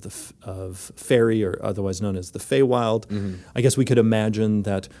creatures of fairy, or otherwise known as the Feywild. Mm-hmm. I guess we could imagine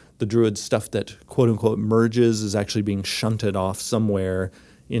that the druid stuff that quote unquote merges is actually being shunted off somewhere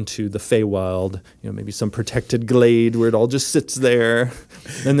into the Feywild, maybe some protected glade where it all just sits there,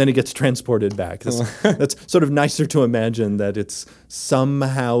 and then it gets transported back. That's sort of nicer to imagine that it's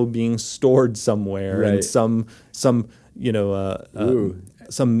somehow being stored somewhere in some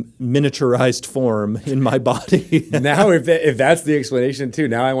miniaturized form in my body. Now, if that's the explanation too,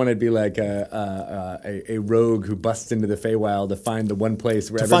 now I want to be like a rogue who busts into the Feywild to find the one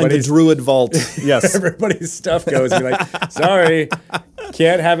place where find the druid vault. Yes, everybody's stuff goes. And be like, sorry,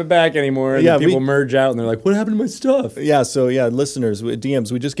 can't have it back anymore. And people merge out, and they're like, "What happened to my stuff?" Yeah. So listeners,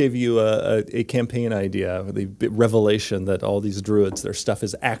 DMs, we just gave you a campaign idea, the revelation that all these druids, their stuff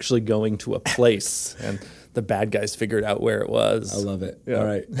is actually going to a place, and the bad guys figured out where it was. I love it. Yeah. All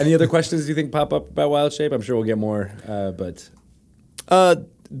right. Any other questions you think pop up about Wild Shape? I'm sure we'll get more, but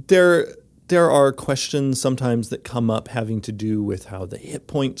there are questions sometimes that come up having to do with how the hit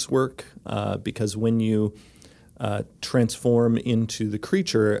points work, because when you transform into the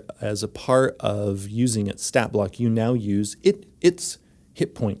creature as a part of using its stat block, you now use its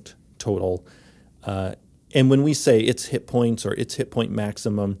hit point total. And when we say its hit points or its hit point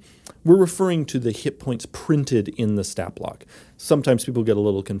maximum, we're referring to the hit points printed in the stat block. Sometimes people get a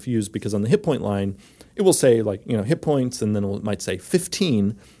little confused because on the hit point line, it will say hit points, and then it might say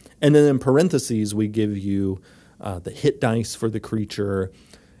 15. And then in parentheses, we give you the hit dice for the creature,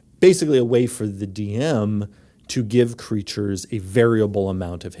 basically a way for the DM to give creatures a variable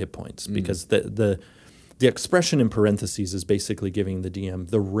amount of hit points, because the expression in parentheses is basically giving the DM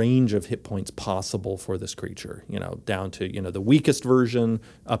the range of hit points possible for this creature, down to the weakest version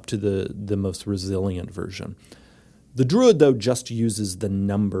up to the most resilient version. The druid, though, just uses the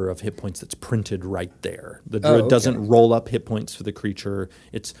number of hit points that's printed right there. The druid doesn't roll up hit points for the creature.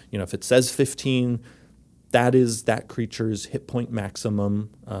 It's if it says 15, that is that creature's hit point maximum,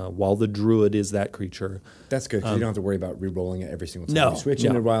 while the druid is that creature. That's good, because you don't have to worry about re-rolling it every single time you switch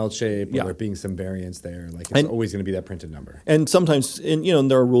into Wild Shape, or there being some variance there. It's always going to be that printed number. And sometimes,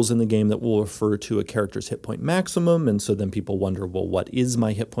 there are rules in the game that will refer to a character's hit point maximum, and so then people wonder, well, what is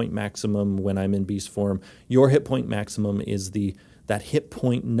my hit point maximum when I'm in beast form? Your hit point maximum is that hit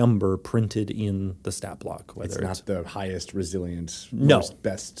point number printed in the stat block. Whether it's not the highest resilient,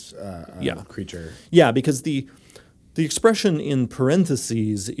 best creature. Yeah, because the expression in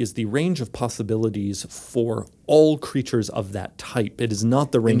parentheses is the range of possibilities for all creatures of that type. It is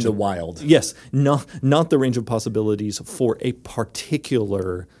not the range in the wild. Yes, not the range of possibilities for a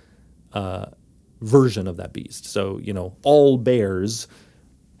particular version of that beast. So, all bears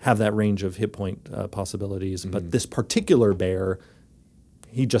have that range of hit point possibilities, but this particular bear,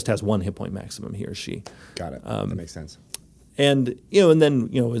 he just has one hit point maximum, he or she. Got it. That makes sense. And then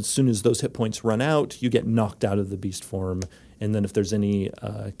as soon as those hit points run out, you get knocked out of the beast form. And then if there's any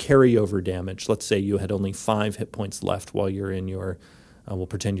carryover damage, let's say you had only 5 hit points left while you're in your, we'll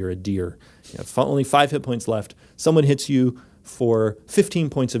pretend you're a deer. You have only 5 hit points left. Someone hits you for 15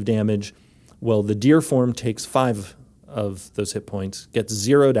 points of damage. Well, the deer form takes 5 of those hit points, gets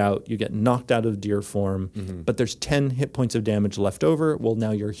zeroed out, you get knocked out of deer form, but there's 10 hit points of damage left over. Well,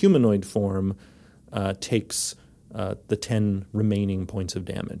 now your humanoid form takes the 10 remaining points of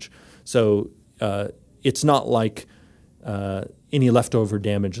damage. So it's not like any leftover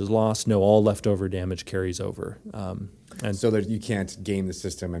damage is lost. No, all leftover damage carries over. And so that you can't game the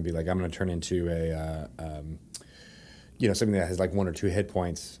system and be like, I'm going to turn into a something that has like 1 or 2 hit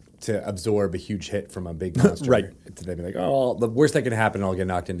points to absorb a huge hit from a big monster. Right. To then be like, the worst that can happen, I'll get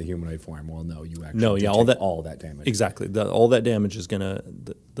knocked into humanoid form. Well, no, you actually take all that damage. Exactly. All that damage is going to,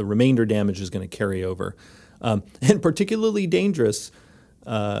 the remainder damage is going to carry over. And particularly dangerous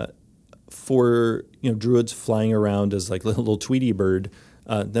for druids flying around as like little Tweety bird.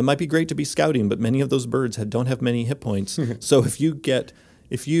 That might be great to be scouting, but many of those birds don't have many hit points. So if you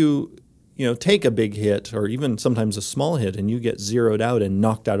take a big hit or even sometimes a small hit and you get zeroed out and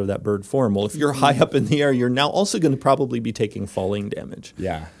knocked out of that bird form, well, if you're high up in the air, you're now also going to probably be taking falling damage.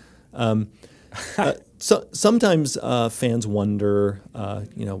 Yeah. So sometimes fans wonder,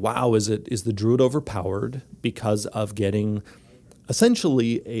 wow, is the druid overpowered because of getting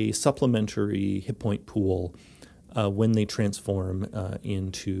essentially a supplementary hit point pool when they transform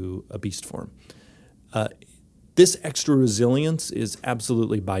into a beast form? This extra resilience is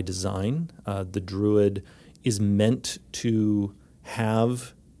absolutely by design. The druid is meant to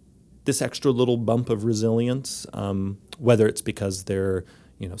have this extra little bump of resilience, whether it's because they're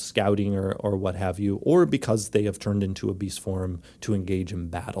scouting or what have you, or because they have turned into a beast form to engage in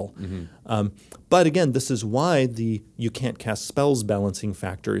battle. But again, this is why the you can't cast spells balancing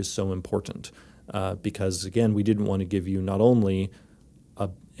factor is so important, because again, we didn't want to give you not only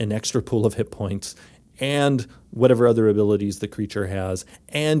an extra pool of hit points and whatever other abilities the creature has,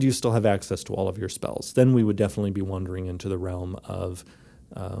 and you still have access to all of your spells, then we would definitely be wandering into the realm of,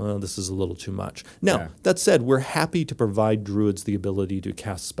 well, this is a little too much. Now, that said, we're happy to provide druids the ability to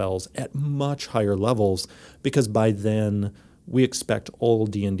cast spells at much higher levels, because by then we expect all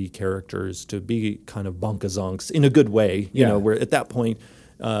D&D characters to be kind of bonkazonks in a good way. You know, where at that point,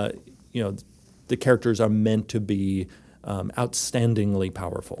 the characters are meant to be outstandingly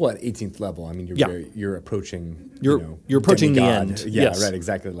powerful. Well, at 18th level, I mean, you're approaching you're approaching the end. Yeah, yes. Right,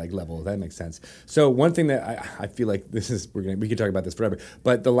 exactly, like level. That makes sense. So one thing that I feel like we could talk about this forever.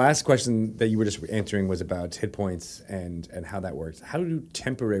 But the last question that you were just answering was about hit points and how that works. How do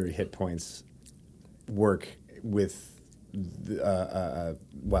temporary hit points work with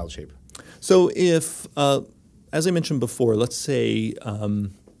Wild Shape? So if, as I mentioned before, let's say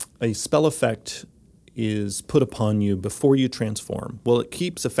a spell effect is put upon you before you transform. Well, it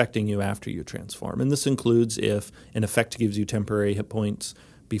keeps affecting you after you transform. And this includes if an effect gives you temporary hit points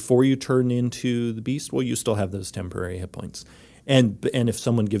before you turn into the beast, well, you still have those temporary hit points. And if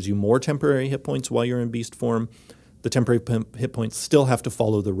someone gives you more temporary hit points while you're in beast form, the temporary hit points still have to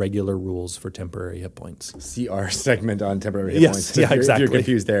follow the regular rules for temporary hit points. CR segment on temporary hit points. Yeah, exactly. You're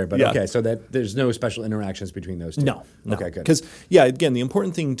confused there, but okay, so that there's no special interactions between those two. No. Okay, good. Because, again, the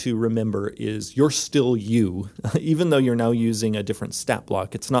important thing to remember is you're still you. Even though you're now using a different stat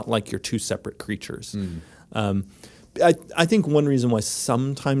block, it's not like you're two separate creatures. I think one reason why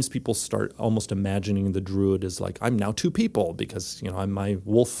sometimes people start almost imagining the druid as like, I'm now two people because, I'm my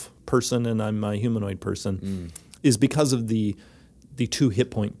wolf person and I'm my humanoid person. Is because of the 2 hit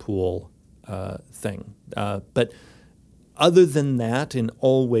point pool thing. But other than that, in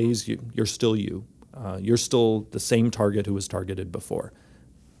all ways, you're still you. You're still the same target who was targeted before.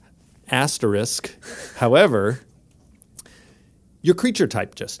 Asterisk, however, your creature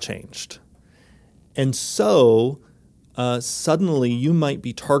type just changed. And so suddenly you might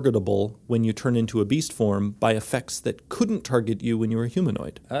be targetable when you turn into a beast form by effects that couldn't target you when you were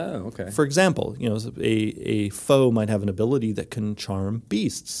humanoid. Oh, okay. For example, a foe might have an ability that can charm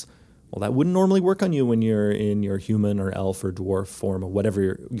beasts. Well, that wouldn't normally work on you when you're in your human or elf or dwarf form or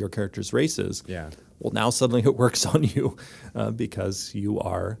whatever your character's race is. Yeah. Well, now suddenly it works on you because you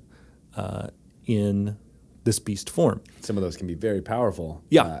are in this beast form. Some of those can be very powerful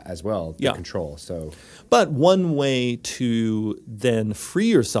as well to control. So, but one way to then free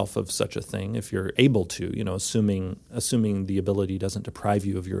yourself of such a thing, if you're able to, assuming the ability doesn't deprive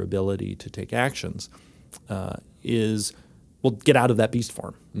you of your ability to take actions, is get out of that beast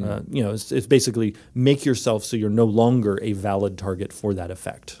form. It's basically make yourself so you're no longer a valid target for that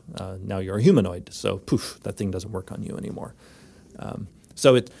effect. Now you're a humanoid, so poof, that thing doesn't work on you anymore.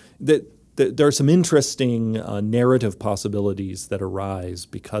 There are some interesting narrative possibilities that arise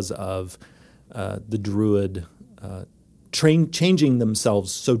because of the druid changing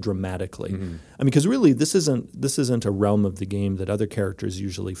themselves so dramatically. I mean, because really, this isn't a realm of the game that other characters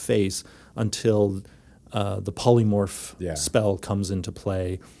usually face until the polymorph spell comes into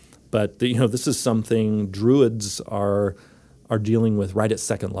play. But this is something druids are dealing with right at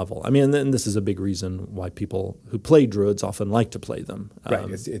second level. I mean, and this is a big reason why people who play druids often like to play them. Right,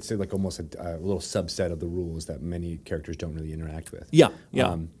 it's like almost a little subset of the rules that many characters don't really interact with. Yeah.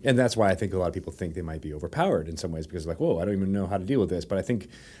 And that's why I think a lot of people think they might be overpowered in some ways because like, whoa, I don't even know how to deal with this. But I think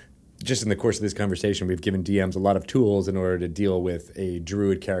just in the course of this conversation, we've given DMs a lot of tools in order to deal with a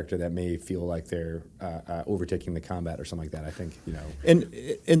druid character that may feel like they're overtaking the combat or something like that. I think,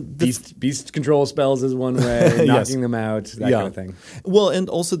 and beast control spells is one way, knocking them out, that kind of thing. Well, and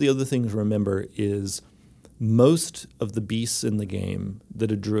also the other thing to remember is most of the beasts in the game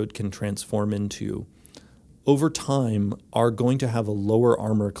that a druid can transform into over time are going to have a lower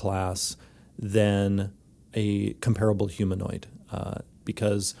armor class than a comparable humanoid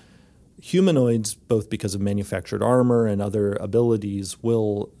because humanoids, both because of manufactured armor and other abilities,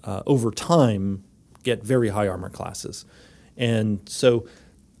 will, over time, get very high armor classes. And so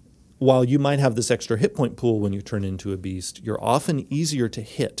while you might have this extra hit point pool when you turn into a beast, you're often easier to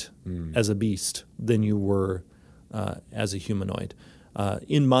hit as a beast than you were as a humanoid.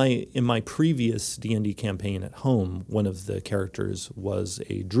 In my previous D&D campaign at home, one of the characters was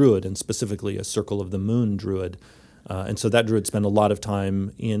a druid, and specifically a Circle of the Moon druid. And so that druid spent a lot of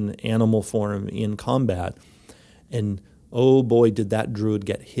time in animal form in combat. And oh boy, did that druid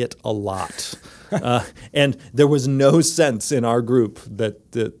get hit a lot. And there was no sense in our group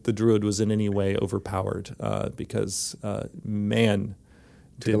that the druid was in any way overpowered because, man...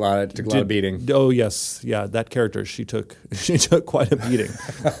 Took a lot of beating. Oh, yes. Yeah, that character, she took quite a beating.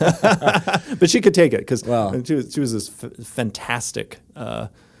 But she could take it because she was this fantastic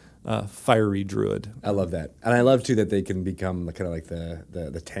fiery druid. I love that, and I love too that they can become kind of like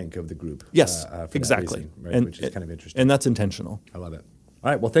the tank of the group. Yes, for exactly, that reason, right? Which is kind of interesting, and that's intentional. I love it. All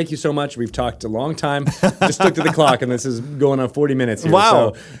right. Well, thank you so much. We've talked a long time. Just looked at the clock, and this is going on 40 minutes here.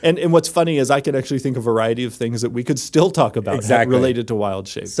 Wow. So. And what's funny is I can actually think of a variety of things that we could still talk about related to Wild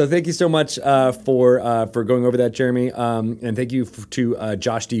Shape. So thank you so much for going over that, Jeremy. And thank you to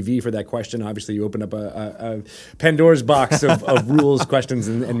Josh DV for that question. Obviously, you opened up a Pandora's box of rules, questions,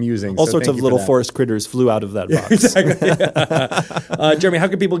 and musings. All sorts of little forest critters flew out of that box. Exactly. Jeremy, how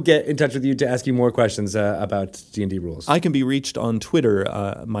can people get in touch with you to ask you more questions about D&D rules? I can be reached on Twitter.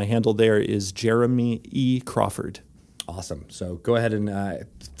 My handle there is Jeremy E. Crawford. Awesome. So go ahead and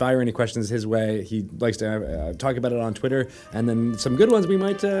fire any questions his way. He likes to talk about it on Twitter. And then some good ones, we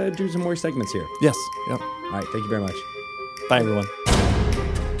might do some more segments here. Yes. Yep. All right. Thank you very much. Bye, everyone.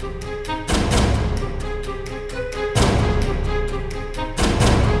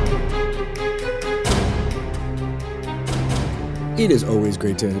 It is always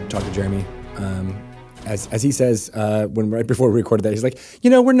great to talk to Jeremy. As he says, right before we recorded that, he's like,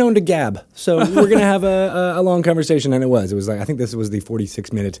 we're known to gab, so we're going to have a long conversation, and it was like, I think this was the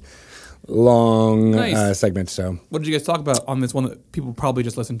 46-minute long segment. So, what did you guys talk about on this one that people probably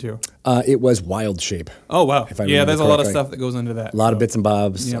just listened to? It was Wild Shape. Oh wow! Yeah, there's a lot of stuff that goes into that. A lot of bits and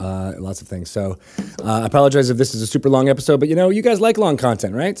bobs, lots of things. So, I apologize if this is a super long episode, but you guys like long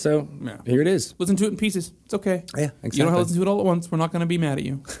content, right? So here it is. Listen to it in pieces. It's okay. Yeah, exactly. You don't have to listen to it all at once. We're not going to be mad at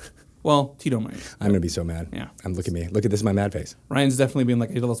you. Well, Tito might. I'm going to be so mad. Yeah. Look at me. Look at this, my mad face. Ryan's definitely being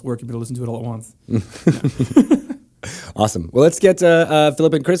like, hey, let's work. You better listen to it all at once. Awesome. Well, let's get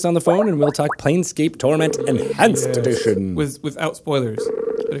Philip and Chris on the phone, and we'll talk Planescape Torment Enhanced Edition. Without spoilers.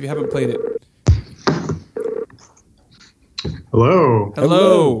 But if you haven't played it.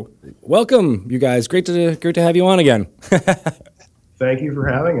 Hello. Welcome, you guys. Great to have you on again. Thank you for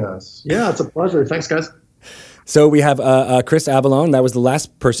having us. Yeah, it's a pleasure. Thanks, guys. So we have Chris Avallone. That was the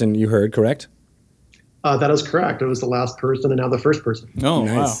last person you heard, correct? That is correct. It was the last person and now the first person. Oh,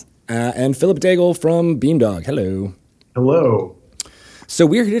 nice. Wow. And Philip Daigle from Beamdog. Hello. Hello. So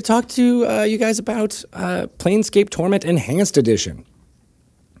we're here to talk to you guys about Planescape Torment Enhanced Edition.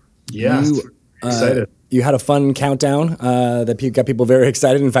 Yes. Excited. You had a fun countdown that got people very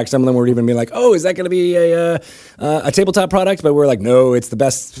excited. In fact, some of them were even being like, "Oh, is that going to be a tabletop product?" But we're like, "No, it's the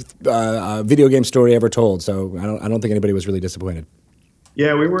best video game story ever told." So I don't think anybody was really disappointed.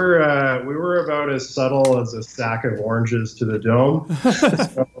 Yeah, we were about as subtle as a sack of oranges to the dome.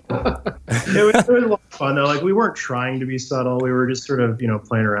 It was a lot of fun though. Like we weren't trying to be subtle. We were just sort of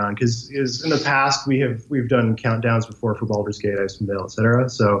playing around because in the past we've done countdowns before for Baldur's Gate, Icewind Dale, etc.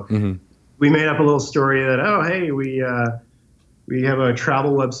 So. Mm-hmm. We made up a little story that, we have a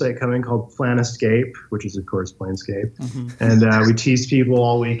travel website coming called Planescape, which is, of course, Planescape. Mm-hmm. And we teased people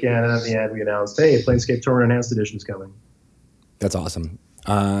all weekend, and at the end we announced, hey, Planescape Torment Enhanced Edition is coming. That's awesome.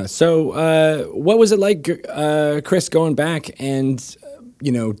 So what was it like, Chris, going back and,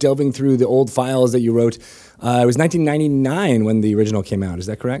 delving through the old files that you wrote? It was 1999 when the original came out. Is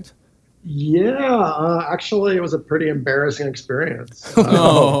that correct? Yeah. Actually, it was a pretty embarrassing experience.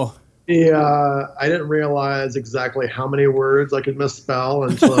 Oh. I didn't realize exactly how many words I could misspell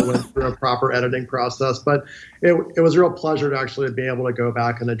until I went through a proper editing process. But it was a real pleasure to actually be able to go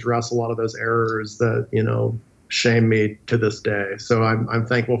back and address a lot of those errors that, shame me to this day. So I'm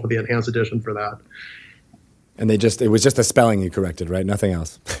thankful for the enhanced edition for that. And it was just the spelling you corrected, right? Nothing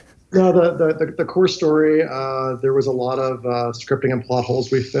else. No, the core story, there was a lot of scripting and plot holes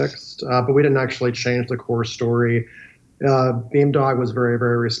we fixed, but we didn't actually change the core story. Beamdog was very,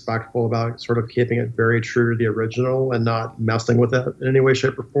 very respectful about sort of keeping it very true to the original and not messing with it in any way,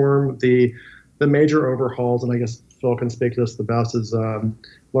 shape, or form. The major overhauls, and I guess Phil can speak to this the best, is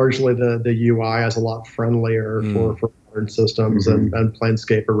largely the UI is a lot friendlier for modern systems, and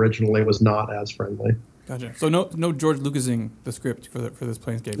Planescape originally was not as friendly. Gotcha. So no George Lucasing the script for this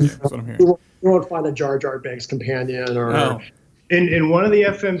Planescape game. That's what I'm hearing. You won't find a Jar Jar Binks companion or. No. In one of the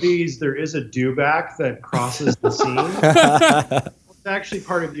FMVs, there is a dewback that crosses the scene. It's actually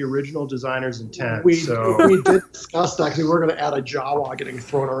part of the original designer's intent. We did discuss that because we were going to add a Jawa getting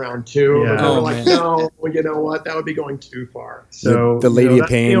thrown around too. Yeah. But we were like, no, well, you know what? That would be going too far. So the Lady of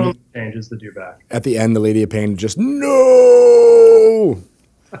Pain. The only change is the dewback. At the end, the Lady of Pain just, no!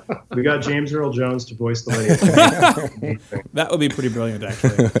 We got James Earl Jones to voice the Lady of Pain. That would be pretty brilliant,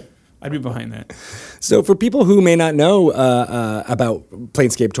 actually. I'd be behind that. So for people who may not know about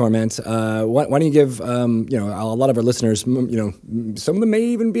Planescape Torment, why don't you give a lot of our listeners, some of them may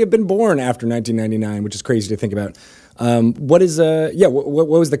even have been born after 1999, which is crazy to think about. What was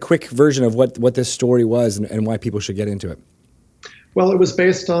the quick version of what this story was and why people should get into it? Well, it was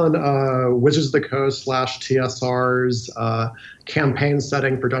based on Wizards of the Coast / TSR's campaign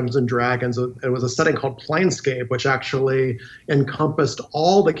setting for Dungeons and Dragons. It was a setting called Planescape, which actually encompassed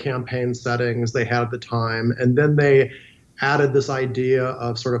all the campaign settings they had at the time. And then they added this idea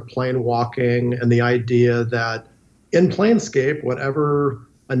of sort of plane walking and the idea that in Planescape, whatever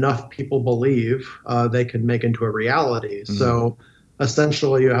enough people believe, they can make into a reality. Mm-hmm. So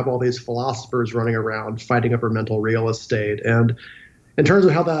essentially, you have all these philosophers running around fighting over mental real estate. And in terms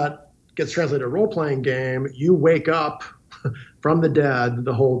of how that gets translated to a role-playing game, you wake up from the dead.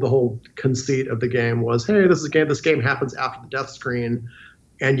 The whole conceit of the game was, hey, this game happens after the death screen,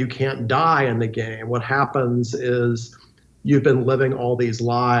 and you can't die in the game. What happens is you've been living all these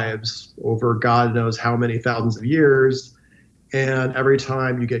lives over God knows how many thousands of years, and every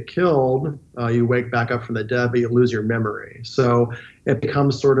time you get killed, you wake back up from the dead, but you lose your memory. So it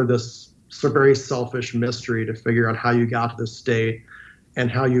becomes sort of this very selfish mystery to figure out how you got to this state and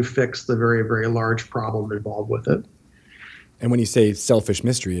how you fix the very, very large problem involved with it. And when you say selfish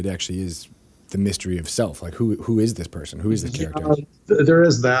mystery, it actually is the mystery of self. Like, who is this person? Who is this character? There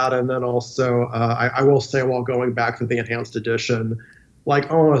is that. And then also, I will say, while going back to the Enhanced Edition,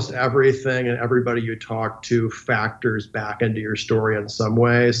 like almost everything and everybody you talk to factors back into your story in some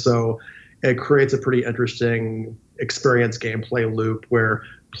way. So it creates a pretty interesting experience gameplay loop where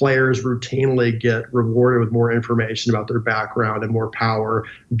players routinely get rewarded with more information about their background and more power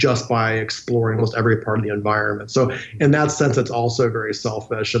just by exploring almost every part of the environment. So in that sense, it's also very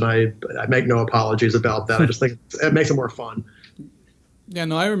selfish, and I make no apologies about that. I just think it makes it more fun. Yeah,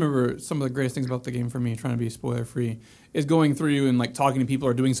 no, I remember some of the greatest things about the game for me, trying to be spoiler-free, is going through and like talking to people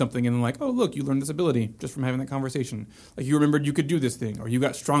or doing something and like, oh, look, you learned this ability just from having that conversation. Like you remembered you could do this thing or you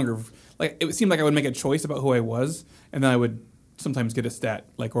got stronger. Like it seemed like I would make a choice about who I was, and then I would sometimes get a stat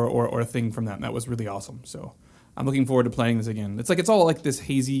like or a thing from that, and that was really awesome. So I'm looking forward to playing this again. It's all like this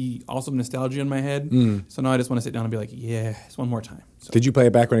hazy, awesome nostalgia in my head. So now I just want to sit down and be like, yeah, it's one more time. So. Did you play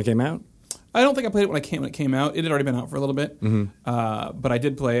it back when it came out? I don't think I played it when it came out. It had already been out for a little bit, but I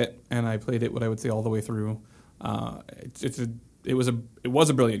did play it, and I played it what I would say all the way through. It was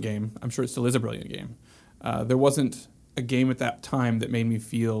a brilliant game. I'm sure it still is a brilliant game. There wasn't a game at that time that made me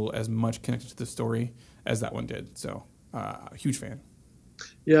feel as much connected to the story as that one did. So, huge fan.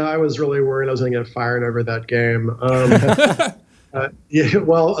 Yeah, I was really worried I was going to get fired over that game. Yeah,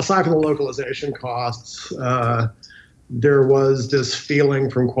 well, aside from the localization costs, there was this feeling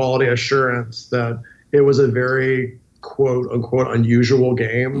from quality assurance that it was a very quote unquote unusual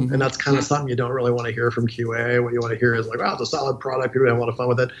game. And that's kind of something you don't really want to hear from QA. What you want to hear is like, wow, it's a solid product. People have a lot of fun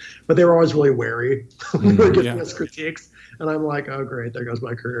with it. But they were always really wary when we were giving us critiques. And I'm like, oh, great, there goes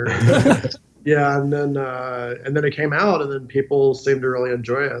my career. Yeah, and then it came out, and then people seemed to really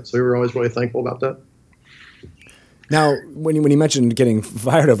enjoy it. So we were always really thankful about that. Now, when you mentioned getting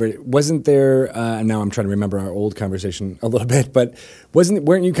fired over it, wasn't there? Now I'm trying to remember our old conversation a little bit, but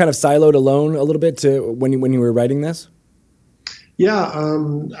weren't you kind of siloed alone a little bit to when you were writing this? Yeah,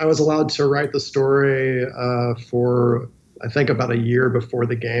 I was allowed to write the story for I think about a year before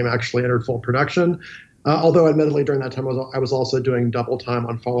the game actually entered full production. Although, admittedly, during that time, I was also doing double time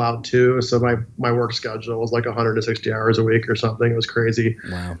on Fallout 2, so my work schedule was like 160 hours a week or something. It was crazy.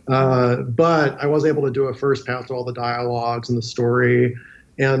 Wow. But I was able to do a first pass of all the dialogues and the story.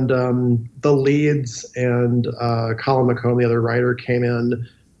 And the leads and Colin McComb, the other writer, came in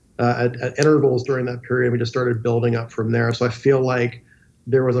at intervals during that period. We just started building up from there. So I feel like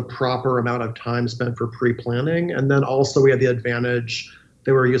there was a proper amount of time spent for pre-planning. And then also we had the advantage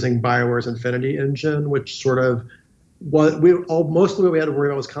they were using BioWare's Infinity engine, which sort of most of what we had to worry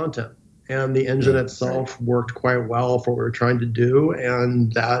about was content. And the engine itself worked quite well for what we were trying to do,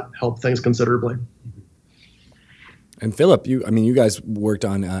 and that helped things considerably. And Philip, you guys worked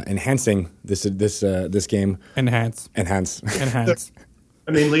on enhancing this game. Enhance.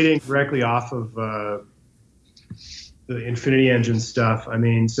 Leading directly off of the Infinity Engine stuff.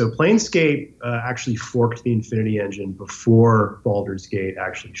 So Planescape actually forked the Infinity Engine before Baldur's Gate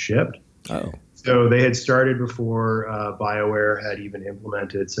actually shipped. Oh. So they had started before BioWare had even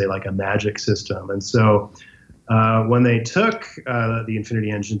implemented, say, like a Magic system. And so when they took the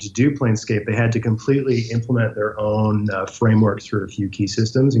Infinity Engine to do Planescape, they had to completely implement their own frameworks for a few key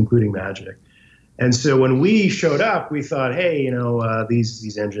systems, including Magic. And so when we showed up, we thought, hey,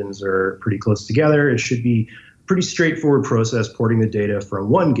 these engines are pretty close together. It should be pretty straightforward process porting the data from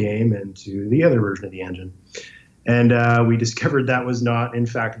one game into the other version of the engine. And we discovered that was not, in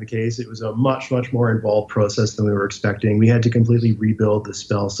fact, the case. It was a much, much more involved process than we were expecting. We had to completely rebuild the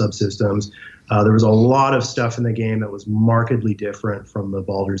spell subsystems. There was a lot of stuff in the game that was markedly different from the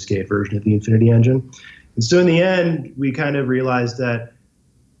Baldur's Gate version of the Infinity Engine. And so in the end, we kind of realized that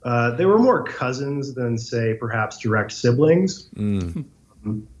they were more cousins than, say, perhaps direct siblings. And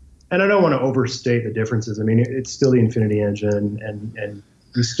I don't want to overstate the differences. I mean, it's still the Infinity Engine, and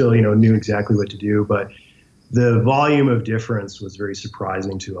we still, knew exactly what to do. But the volume of difference was very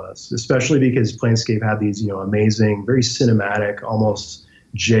surprising to us, especially because Planescape had these, amazing, very cinematic, almost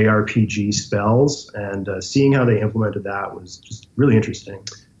JRPG spells. And seeing how they implemented that was just really interesting.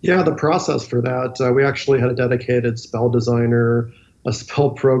 Yeah, the process for that, we actually had a dedicated spell designer, a spell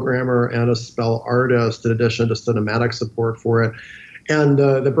programmer, and a spell artist in addition to cinematic support for it. And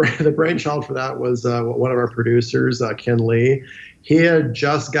the brainchild for that was one of our producers, Ken Lee. He had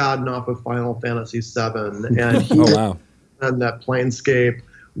just gotten off of Final Fantasy VII, and he and that Planescape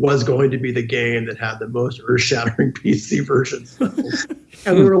was going to be the game that had the most earth-shattering PC versions.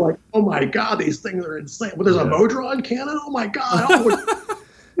 And we were like, oh my God, these things are insane. Well, there's a Modron cannon? Oh my God.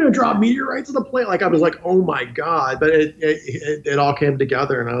 Drop meteorites in the plane. Like, I was like, oh my God. But it all came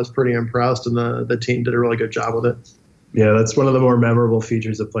together, and I was pretty impressed, and the team did a really good job with it. Yeah, that's one of the more memorable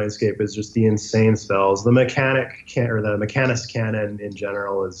features of Planescape is just the insane spells. The Mechanist Cannon in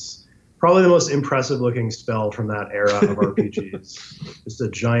general is probably the most impressive looking spell from that era of RPGs. Just a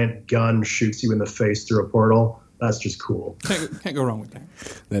giant gun shoots you in the face through a portal. That's just cool. Can't go wrong with that.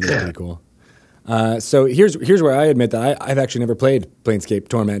 That is pretty cool. So here's where I admit that I've actually never played Planescape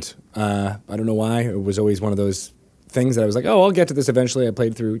Torment. I don't know why. It was always one of those things that I was like, oh, I'll get to this eventually. I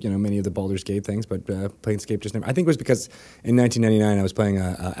played through many of the Baldur's Gate things, but Planescape just never. I think it was because in 1999 I was playing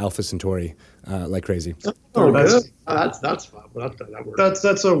Alpha Centauri like crazy. Oh, that's fun. That works.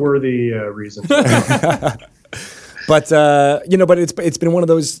 That's a worthy reason. But but it's been one of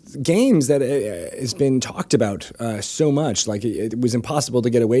those games that has been talked about so much. Like it was impossible to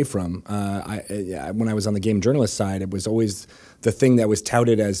get away from. When I was on the game journalist side, it was always the thing that was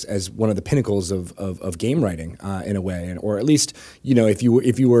touted as one of the pinnacles of game writing in a way, or at least if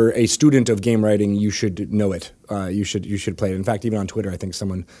you were a student of game writing, you should know it. You should play it. In fact, even on Twitter, I think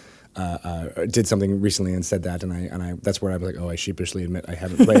someone did something recently and said that, and I that's where I was like, oh, I sheepishly admit I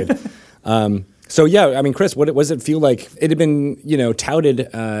haven't played. So yeah, I mean, Chris, what does it feel like? It had been touted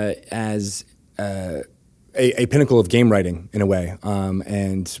as a pinnacle of game writing in a way,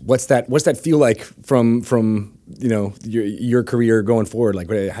 and what's that feel like from your career going forward? Like,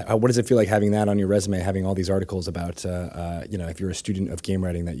 what does it feel like having that on your resume, having all these articles about if you're a student of game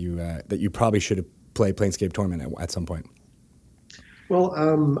writing that you probably should have played Planescape Torment at some point?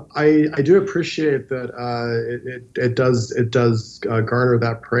 Well, I do appreciate that it does garner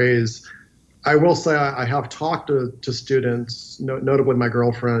that praise. I will say I have talked to students, notably my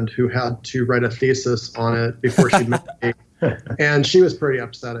girlfriend, who had to write a thesis on it before she met me, and she was pretty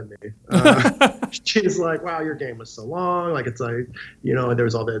upset at me. She's like, "Wow, your game was so long. Like, it's like,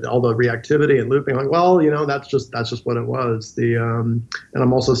 there's all the reactivity and looping." I'm like, well, that's just what it was. And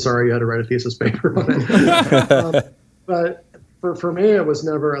I'm also sorry you had to write a thesis paper on it. But for me, it was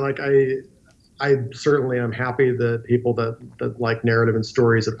never like I certainly am happy that people that like narrative and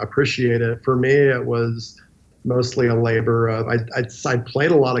stories appreciate it. For me, it was mostly a labor of I played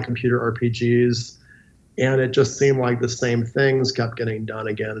a lot of computer RPGs, and it just seemed like the same things kept getting done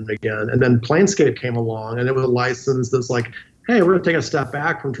again and again. And then Planescape came along, and it was a license that's like, hey, we're going to take a step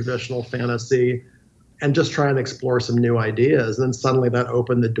back from traditional fantasy and just try and explore some new ideas. And then suddenly that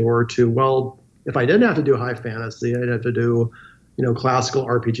opened the door to, well, if I didn't have to do high fantasy, I'd have to do classical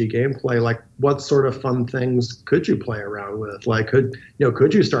RPG gameplay. Like, what sort of fun things could you play around with? Like, could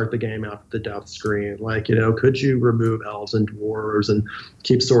you start the game after the death screen? Like, could you remove elves and dwarves and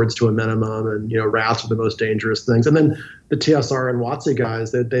keep swords to a minimum? And wraths are the most dangerous things. And then the TSR and WotC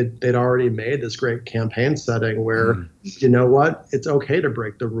guys, they'd already made this great campaign setting where it's okay to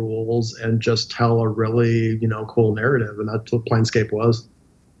break the rules and just tell a really cool narrative, and that's what Planescape was.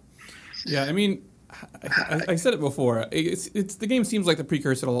 Yeah, I mean, I said it before. It's the game seems like the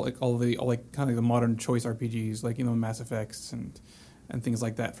precursor to all kind of the modern choice RPGs, like Mass Effects and things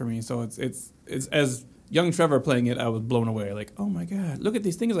like that for me. So it's as young Trevor playing it, I was blown away. Like, oh my God, look at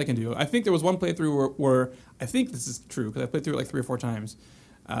these things I can do. I think there was one playthrough where I think this is true because I played through it like 3 or 4 times.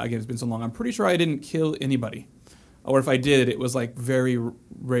 Again, it's been so long. I'm pretty sure I didn't kill anybody, or if I did, it was like very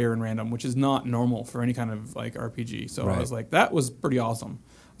rare and random, which is not normal for any kind of like RPG. So right. I was like, that was pretty awesome.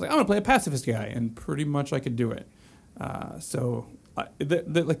 Like, I'm gonna play a pacifist guy, and pretty much I could do it. The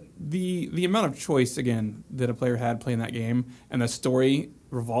amount of choice again that a player had playing that game, and the story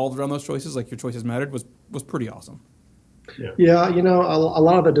revolved around those choices, like your choices mattered, was pretty awesome. Yeah, a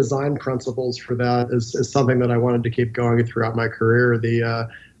lot of the design principles for that is something that I wanted to keep going throughout my career.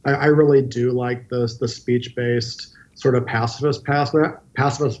 I really do like the speech based sort of pacifist path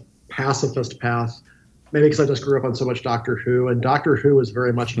maybe because I just grew up on so much Doctor Who, and Doctor Who was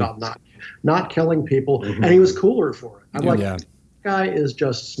very much about not killing people, and he was cooler for it. I'm this guy is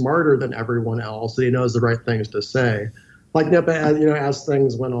just smarter than everyone else, and he knows the right things to say. Like, as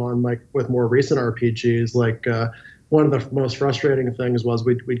things went on, like with more recent RPGs, like one of the most frustrating things was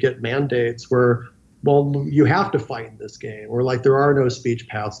we'd get mandates where, well, you have to fight in this game, or like there are no speech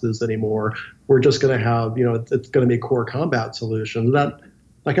paths anymore. We're just going to have, it's going to be core combat solutions. That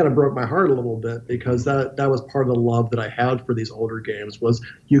kind of broke my heart a little bit, because that was part of the love that I had for these older games, was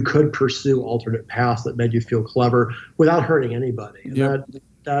you could pursue alternate paths that made you feel clever without hurting anybody. And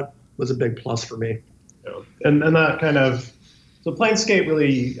that was a big plus for me. And that kind of, so Planescape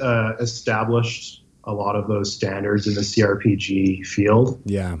really established a lot of those standards in the CRPG field.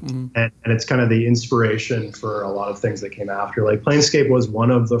 Yeah. Mm-hmm. And it's kind of the inspiration for a lot of things that came after. Like, Planescape was one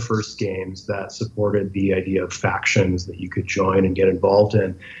of the first games that supported the idea of factions that you could join and get involved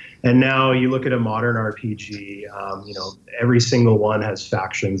in. And now you look at a modern RPG, every single one has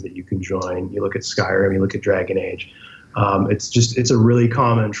factions that you can join. You look at Skyrim, you look at Dragon Age. It's a really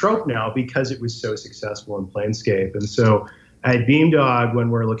common trope now because it was so successful in Planescape. And so at Beamdog,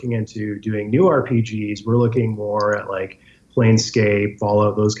 when we're looking into doing new RPGs, we're looking more at like Planescape,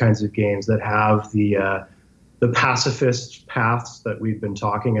 Fallout, those kinds of games that have the pacifist paths that we've been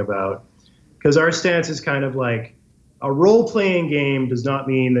talking about. Because our stance is kind of like, a role-playing game does not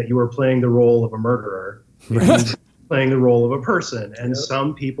mean that you are playing the role of a murderer. It means playing the role of a person. And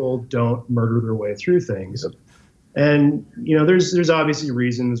some people don't murder their way through things. And, there's obviously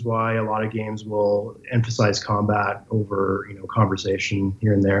reasons why a lot of games will emphasize combat over, conversation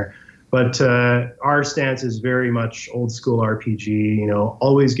here and there. But our stance is very much old school RPG,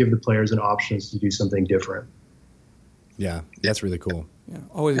 always give the players an options to do something different. Yeah, that's really cool. Yeah,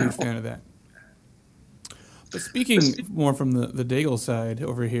 always a huge fan of that. But speaking more from the Daigle side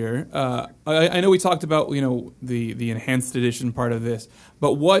over here, I know we talked about, the enhanced edition part of this,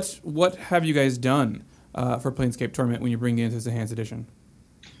 but what have you guys done for Planescape Torment when you bring it into this enhanced edition?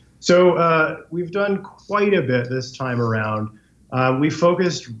 So we've done quite a bit this time around. We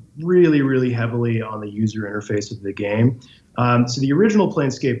focused really, really heavily on the user interface of the game. So the original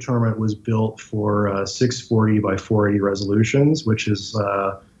Planescape Torment was built for 640 by 480 resolutions, which is,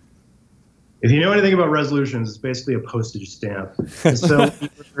 if you know anything about resolutions, it's basically a postage stamp. And so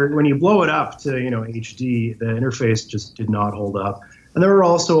when you blow it up to HD, the interface just did not hold up. And there were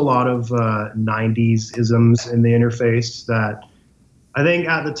also a lot of 90s isms in the interface that I think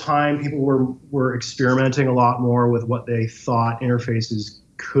at the time people were experimenting a lot more with what they thought interfaces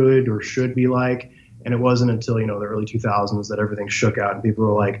could or should be like. And it wasn't until, the early 2000s that everything shook out and people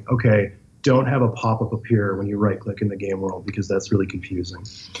were like, okay, don't have a pop-up appear when you right-click in the game world because that's really confusing.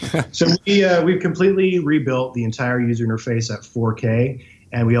 So we've completely rebuilt the entire user interface at 4K.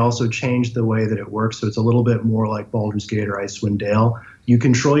 And we also changed the way that it works, so it's a little bit more like Baldur's Gate or Icewind Dale. You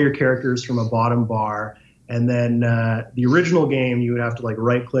control your characters from a bottom bar, and then the original game, you would have to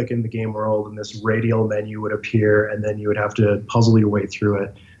right-click in the game world, and this radial menu would appear, and then you would have to puzzle your way through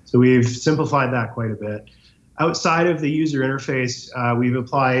it. So we've simplified that quite a bit. Outside of the user interface, we've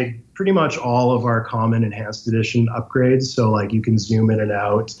applied pretty much all of our common enhanced edition upgrades. So you can zoom in and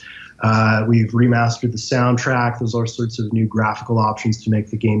out. We've remastered the soundtrack. There's all sorts of new graphical options to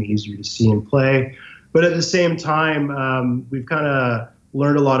make the game easier to see and play. But at the same time, we've kind of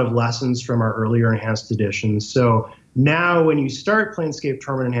learned a lot of lessons from our earlier enhanced editions. So now when you start Planescape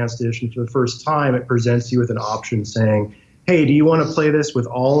Torment Enhanced Edition for the first time, it presents you with an option saying, hey, do you want to play this with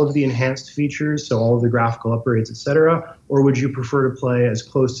all of the enhanced features, so all of the graphical upgrades, etc., or would you prefer to play as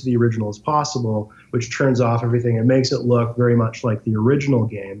close to the original as possible, which turns off everything and makes it look very much like the original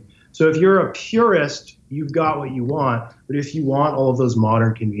game? So if you're a purist, you've got what you want, but if you want all of those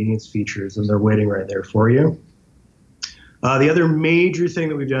modern convenience features, then they're waiting right there for you. The other major thing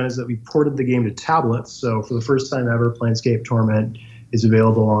that we've done is that we ported the game to tablets. So for the first time ever, Planescape Torment is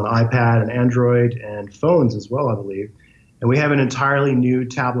available on iPad and Android and phones as well, I believe. And we have an entirely new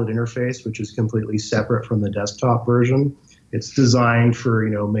tablet interface, which is completely separate from the desktop version. It's designed for,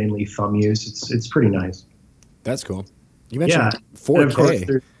 mainly thumb use. It's pretty nice. That's cool. You mentioned 4K. And of course,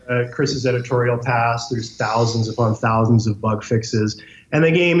 there's Chris's editorial pass. There's thousands upon thousands of bug fixes. And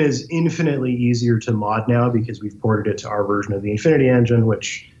the game is infinitely easier to mod now because we've ported it to our version of the Infinity Engine,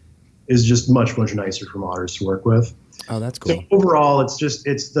 which is just much, much nicer for modders to work with. Oh, that's cool. So overall, it's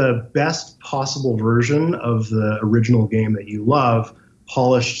the best possible version of the original game that you love,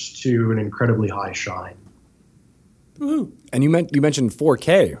 polished to an incredibly high shine. Woo-hoo. And you mentioned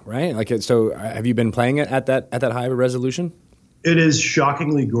 4K, right? So have you been playing it at that high resolution? It is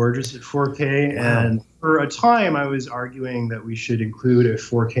shockingly gorgeous at 4K, and for a time I was arguing that we should include a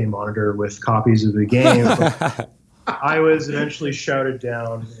 4K monitor with copies of the game. I was eventually shouted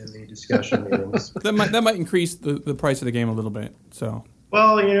down in the discussion meetings. That might increase the price of the game a little bit. So,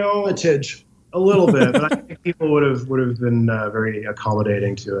 well, a tidge. A little bit, but I think people would have been very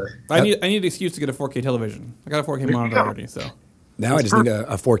accommodating to it. I need an excuse to get a 4K television. I got a 4K monitor already, so now I just need a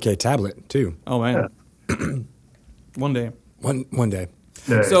 4K tablet too. Oh man, one day. One day.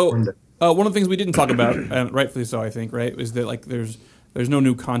 So one of the things we didn't talk about, and rightfully so, I think, right, is that like there's no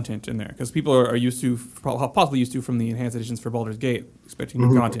new content in there because people are used to, possibly used to from the enhanced editions for Baldur's Gate, expecting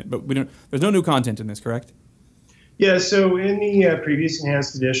new content, but there's no new content in this, correct? Yeah. So in the previous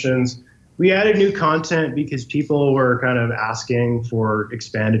enhanced editions, we added new content because people were kind of asking for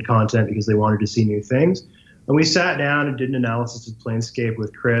expanded content because they wanted to see new things. When we sat down and did an analysis of Planescape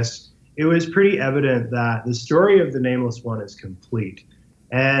with Chris, it was pretty evident that the story of the Nameless One is complete.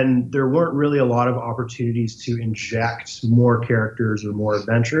 And there weren't really a lot of opportunities to inject more characters or more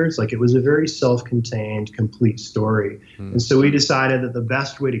adventures. Like, it was a very self-contained, complete story. And so we decided that the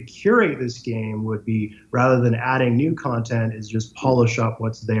best way to curate this game would be, rather than adding new content, is just polish up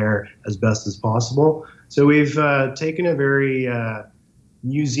what's there as best as possible. So we've taken a very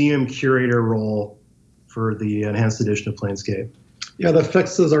museum curator role for the enhanced edition of Planescape. Yeah, the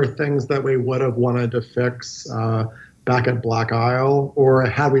fixes are things that we would have wanted to fix back at Black Isle, or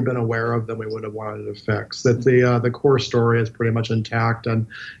had we been aware of them, we would have wanted to fix. That the core story is pretty much intact, and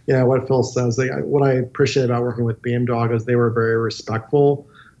what Phil says. What I appreciate about working with Beamdog is they were very respectful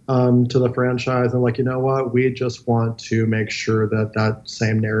to the franchise, and we just want to make sure that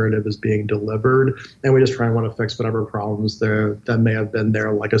same narrative is being delivered, and we just try and want to fix whatever problems that may have been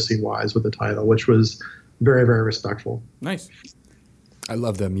there legacy-wise with the title, which was very, very respectful. Nice. I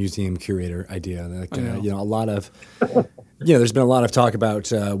love the museum curator idea. A lot of, there's been a lot of talk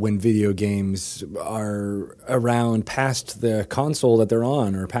about when video games are around past the console that they're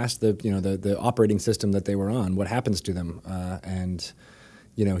on, or past the operating system that they were on. What happens to them? And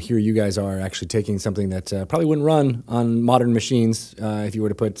here you guys are actually taking something that probably wouldn't run on modern machines. If you were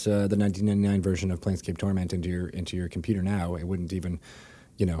to put the 1999 version of Planescape Torment into your computer now, it wouldn't even,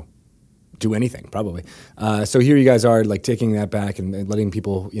 do anything probably. So here you guys are like taking that back and letting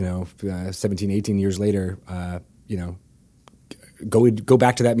people, 17, 18 years later, go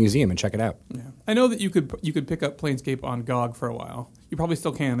back to that museum and check it out. Yeah. I know that you could pick up Planescape on GOG for a while. You probably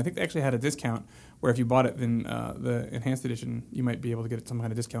still can. I think they actually had a discount where if you bought it, then the enhanced edition, you might be able to get some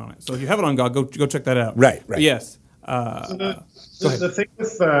kind of discount on it. So if you have it on GOG, go check that out. Right. But yes. The thing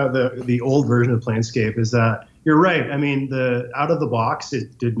with the old version of Planescape is that you're right. I mean, out of the box,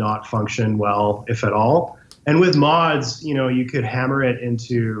 it did not function well, if at all. And with mods, you could hammer it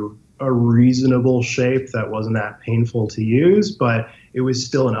into a reasonable shape that wasn't that painful to use, but it was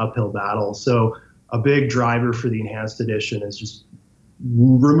still an uphill battle. So a big driver for the enhanced edition is just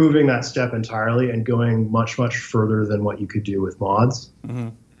removing that step entirely and going much, much further than what you could do with mods. Mm-hmm.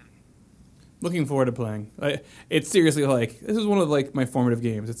 Looking forward to playing. It's seriously this is one of my formative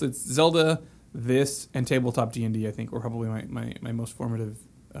games. It's Zelda, this, and tabletop D&D. I think were probably my most formative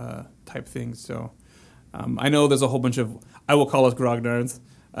type things. So I know there's a whole bunch of, I will call us grognards,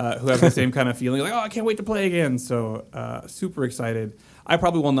 who have the same kind of feeling, I can't wait to play again. So super excited. I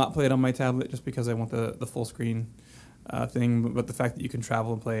probably will not play it on my tablet just because I want the full screen thing. But the fact that you can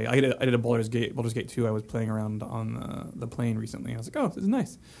travel and play, I did a Baldur's Gate 2. I was playing around on the plane recently. I was like, this is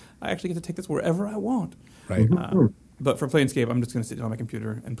nice. I actually get to take this wherever I want. Right. But for Planescape, I'm just going to sit down on my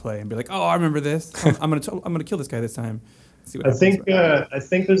computer and play and be like, I remember this. I'm going to kill this guy this time. See what happens. I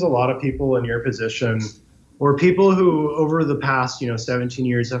think there's a lot of people in your position, or people who over the past 17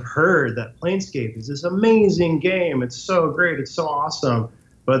 years have heard that Planescape is this amazing game. It's so great. It's so awesome.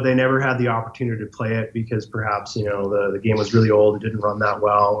 But they never had the opportunity to play it because perhaps the game was really old. It didn't run that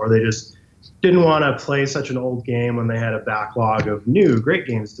well, or they just didn't want to play such an old game when they had a backlog of new great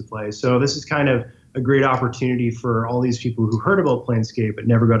games to play. So this is kind of a great opportunity for all these people who heard about Planescape but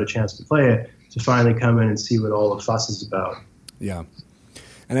never got a chance to play it to finally come in and see what all the fuss is about. Yeah.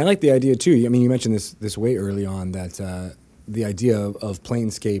 And I like the idea too. I mean, you mentioned this way early on that the idea of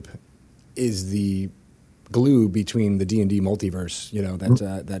Planescape is the glue between the D&D multiverse,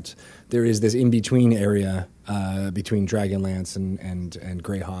 that there is this in-between area between Dragonlance and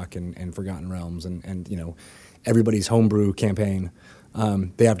Greyhawk and Forgotten Realms and everybody's homebrew campaign.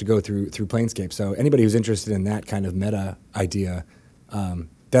 They have to go through Planescape. So anybody who's interested in that kind of meta idea,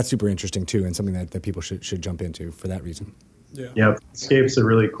 that's super interesting too, and something that people should jump into for that reason. Yeah, Planescape's a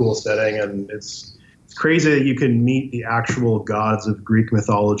really cool setting, and it's It's crazy that you can meet the actual gods of Greek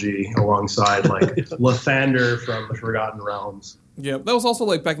mythology alongside like Lathander from the Forgotten Realms. Yeah, that was also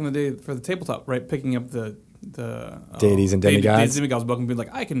like back in the day for the tabletop, right? Picking up the deities and demigods. Deities and demigods book and being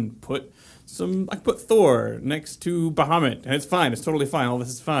like, I can put Thor next to Bahamut and it's fine. It's totally fine. All this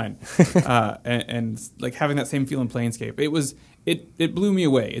is fine. and like having that same feel in Planescape, it blew me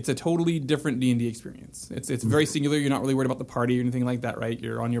away. It's a totally different D&D experience. It's very singular. You're not really worried about the party or anything like that, right?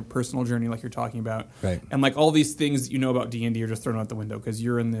 You're on your personal journey, like you're talking about, right? And like all these things that you know about D&D are just thrown out the window because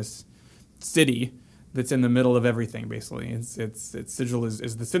you're in this city that's in the middle of everything, basically. It's Sigil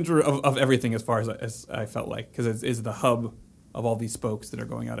is the center of everything as far as I felt like, because it is the hub of all these spokes that are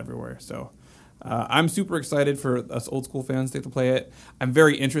going out everywhere. So I'm super excited for us old school fans to get to play it. I'm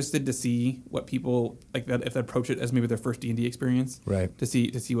very interested to see what people like that if they approach it as maybe their first D&D experience, right? To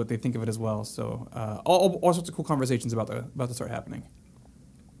see what they think of it as well. So all sorts of cool conversations about to start happening.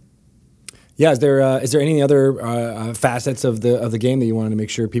 Yeah, is there any other facets of the game that you wanted to make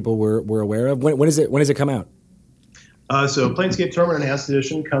sure people were aware of? When does it come out? So Planescape Torment Enhanced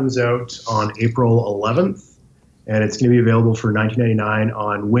Edition comes out on April 11th, and it's going to be available for $19.99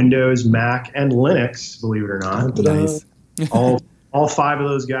 on Windows, Mac, and Linux. Believe it or not, nice. All 5 of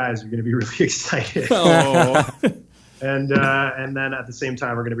those guys are going to be really excited. Oh. And then at the same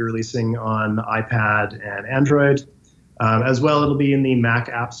time, we're going to be releasing on iPad and Android. As well, it'll be in the Mac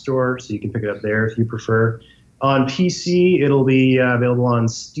App Store, so you can pick it up there if you prefer. On PC, it'll be available on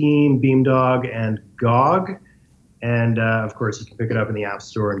Steam, Beamdog, and GOG. And, of course, you can pick it up in the App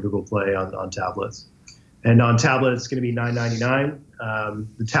Store and Google Play on tablets. And on tablet, it's going to be $9.99.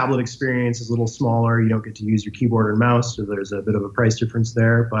 The tablet experience is a little smaller. You don't get to use your keyboard and mouse, so there's a bit of a price difference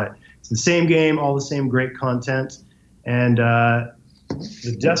there. But it's the same game, all the same great content. And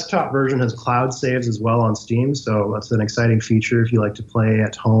the desktop version has cloud saves as well on Steam, so that's an exciting feature if you like to play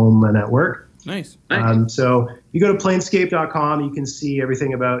at home and at work. Nice. So you go to Planescape.com, you can see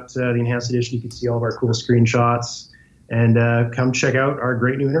everything about the Enhanced Edition. You can see all of our cool screenshots, and come check out our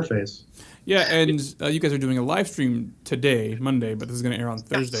great new interface. Yeah, and you guys are doing a live stream today, Monday, but this is going to air on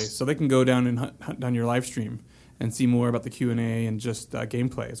Thursday, so they can go down and hunt down your live stream and see more about the Q&A and just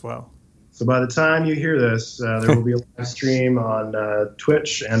gameplay as well. So by the time you hear this, there will be a live stream on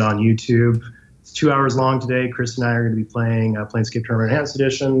Twitch and on YouTube. It's 2 hours long today. Chris and I are going to be playing Planescape Torment Enhanced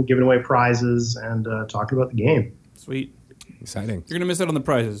Edition, giving away prizes, and talking about the game. Sweet. Exciting. You're going to miss out on the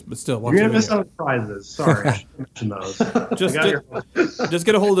prizes, but still. You're going to miss out on the prizes. Sorry, I should mention those. Just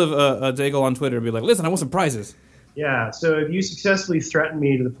get a hold of Daigle on Twitter and be like, listen, I want some prizes. Yeah, so if you successfully threaten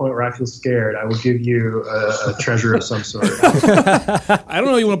me to the point where I feel scared, I will give you a treasure of some sort. I don't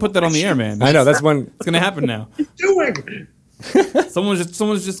know you want to put that on the air, man. I know, that's one. It's going to happen now. What are you doing?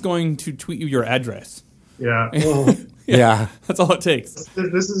 Someone's just going to tweet you your address. Yeah. Yeah. That's all it takes.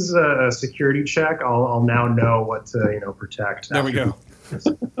 This is a security check. I'll now know what to protect. There we go.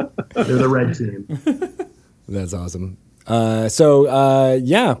 They're the red team. That's awesome. Go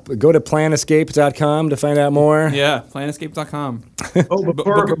to planescape.com to find out more. Yeah, planescape.com. Oh,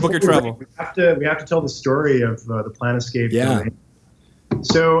 book your travel. We have to tell the story of the Planescape. Yeah. Domain.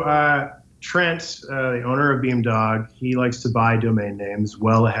 So Trent, the owner of Beamdog, he likes to buy domain names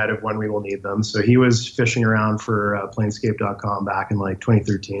well ahead of when we will need them. So he was fishing around for planescape.com back in like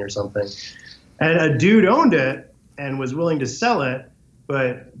 2013 or something. And a dude owned it and was willing to sell it.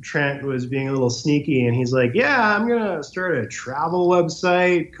 But Trent was being a little sneaky, and he's like, yeah, I'm going to start a travel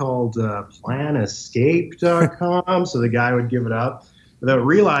website called planescape.com. So the guy would give it up without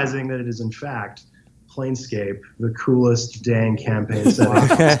realizing that it is, in fact, Planescape, the coolest dang campaign setting.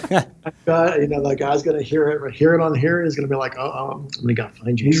 The guy's going to hear it on here. He's going to be like, I'm going to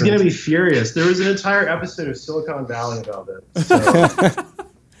find you. He's going to be furious. There was an entire episode of Silicon Valley about it.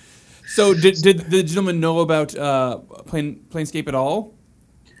 So did the gentleman know about Planescape at all?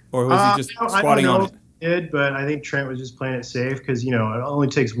 Or was he just squatting on it? He did, but I think Trent was just playing it safe because, it only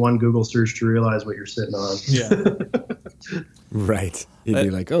takes one Google search to realize what you're sitting on. Yeah. Right. He'd be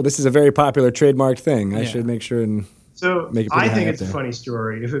like, oh, this is a very popular trademarked thing. I should make sure and make it pretty high. I think it's a funny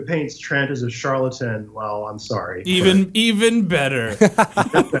story. If it paints Trent as a charlatan, well, I'm sorry. Even better.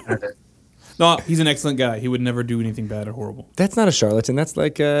 No, he's an excellent guy. He would never do anything bad or horrible. That's not a charlatan. That's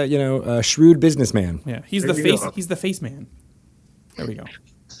like a shrewd businessman. Yeah, he's the face. He's the face man. There we go.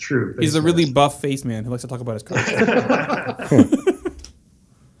 It's true. He's a really buff face man who likes to talk about his cards.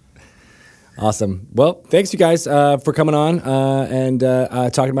 Awesome. Well, thanks you guys for coming on and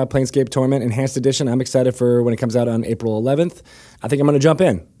talking about Planescape Torment Enhanced Edition. I'm excited for when it comes out on April 11th. I think I'm going to jump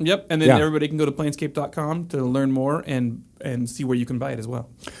in. Yep, and then everybody can go to planescape.com to learn more and see where you can buy it as well.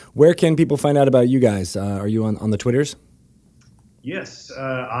 Where can people find out about you guys? Are you on the Twitters? Yes,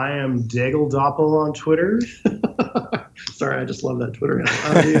 I am Daigle Doppel on Twitter. Sorry, I just love that Twitter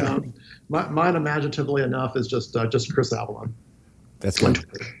handle. Mine, imaginatively enough, is just Chris Avalon. That's good.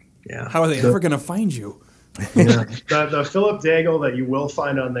 Yeah. How are they ever going to find you? Yeah. The Philip Daigle that you will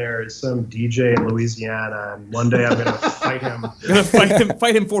find on there is some DJ in Louisiana, and one day I'm going to fight him. Going to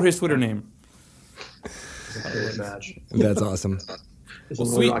fight him for his Twitter name. Match. That's awesome. Well,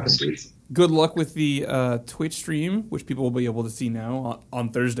 sweet. Good luck with the Twitch stream, which people will be able to see now on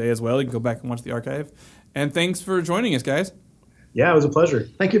Thursday as well. You can go back and watch the archive. And thanks for joining us, guys. Yeah, it was a pleasure.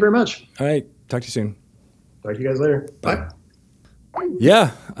 Thank you very much. All right. Talk to you soon. Talk to you guys later. Bye.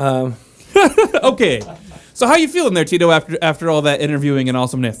 Yeah. Okay. So how you feeling there, Tito, after all that interviewing and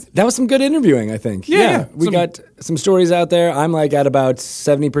awesomeness? That was some good interviewing, I think. Yeah. We got some stories out there. I'm like at about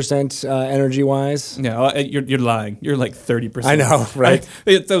 70% energy-wise. Yeah, you're lying. You're like 30%. I know, right?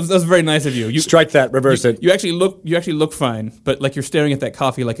 That was very nice of you. Strike that, reverse it. You actually look fine, but like you're staring at that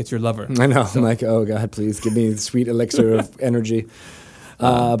coffee like it's your lover. I know. So. I'm like, oh God, please give me the sweet elixir of energy.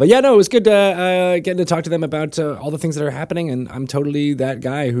 But yeah, no, it was good getting to talk to them about all the things that are happening, and I'm totally that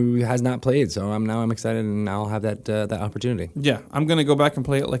guy who has not played, so I'm excited, and I'll have that opportunity. Yeah, I'm gonna go back and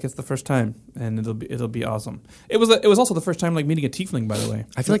play it like it's the first time, and it'll be awesome. It was also the first time like meeting a tiefling, by the way.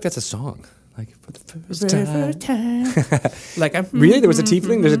 I feel like that's a song. Like for the first time. Like I'm really there was a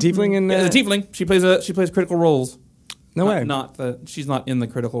tiefling. There's a tiefling in. There's a tiefling. She plays critical roles. No way. She's not in the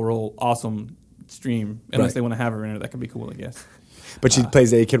critical role. Awesome stream unless they want to have her in it. That could be cool, I guess. But she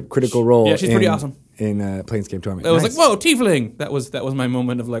plays a critical role. Yeah, she's pretty awesome in Planescape Torment. I was like, whoa, tiefling! That was my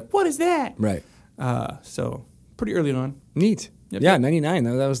moment of like, what is that? Right. So pretty early on. Neat. Yep. Yeah, 99.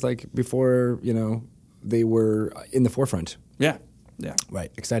 That was like before they were in the forefront. Yeah.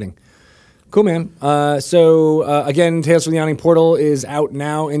 Right. Exciting. Cool, man. So again, Tales from the Yawning Portal is out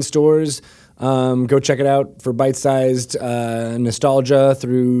now in stores. Go check it out for bite-sized nostalgia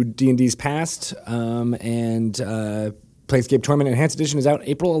through D&D's past. And Planescape Torment Enhanced Edition is out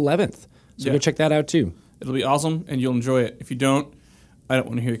April 11th. So go check that out too. It'll be awesome, and you'll enjoy it. If you don't, I don't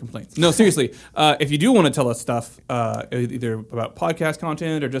want to hear your complaints. No, seriously. If you do want to tell us stuff, either about podcast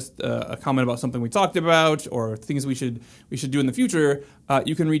content or just a comment about something we talked about or things we should do in the future,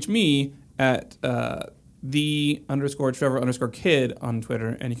 you can reach me at _Trevor_Kid on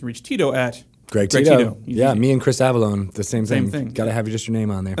Twitter, and you can reach Tito at Greg Tito. Yeah, me and Chris Avalon, the same thing. Got to have just your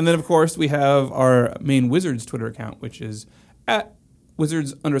name on there. And then, of course, we have our main Wizards Twitter account, which is at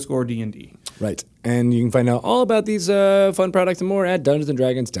Wizards_D&D. Right. And you can find out all about these fun products and more at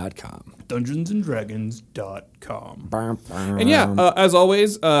DungeonsandDragons.com. DungeonsandDragons.com. And yeah, as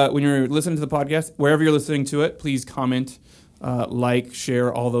always, when you're listening to the podcast, wherever you're listening to it, please comment, like,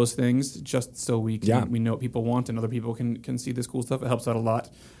 share, all those things, just so we know what people want and other people can see this cool stuff. It helps out a lot.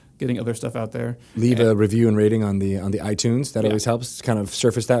 Getting other stuff out there. Leave a review and rating on the iTunes. That always helps kind of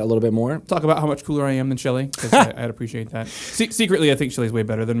surface that a little bit more. Talk about how much cooler I am than Shelly, because I'd appreciate that. Secretly, I think Shelly's way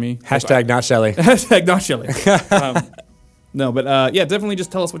better than me. Hashtag not Shelly. Hashtag not Shelly. No, but definitely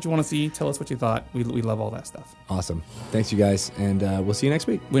just tell us what you want to see. Tell us what you thought. We love all that stuff. Awesome. Thanks, you guys, and we'll see you next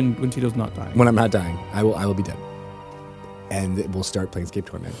week. When Tito's not dying. When I'm not dying. I will be dead. And we'll start Planescape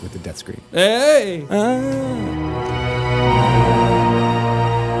Torment with the death screen. Hey!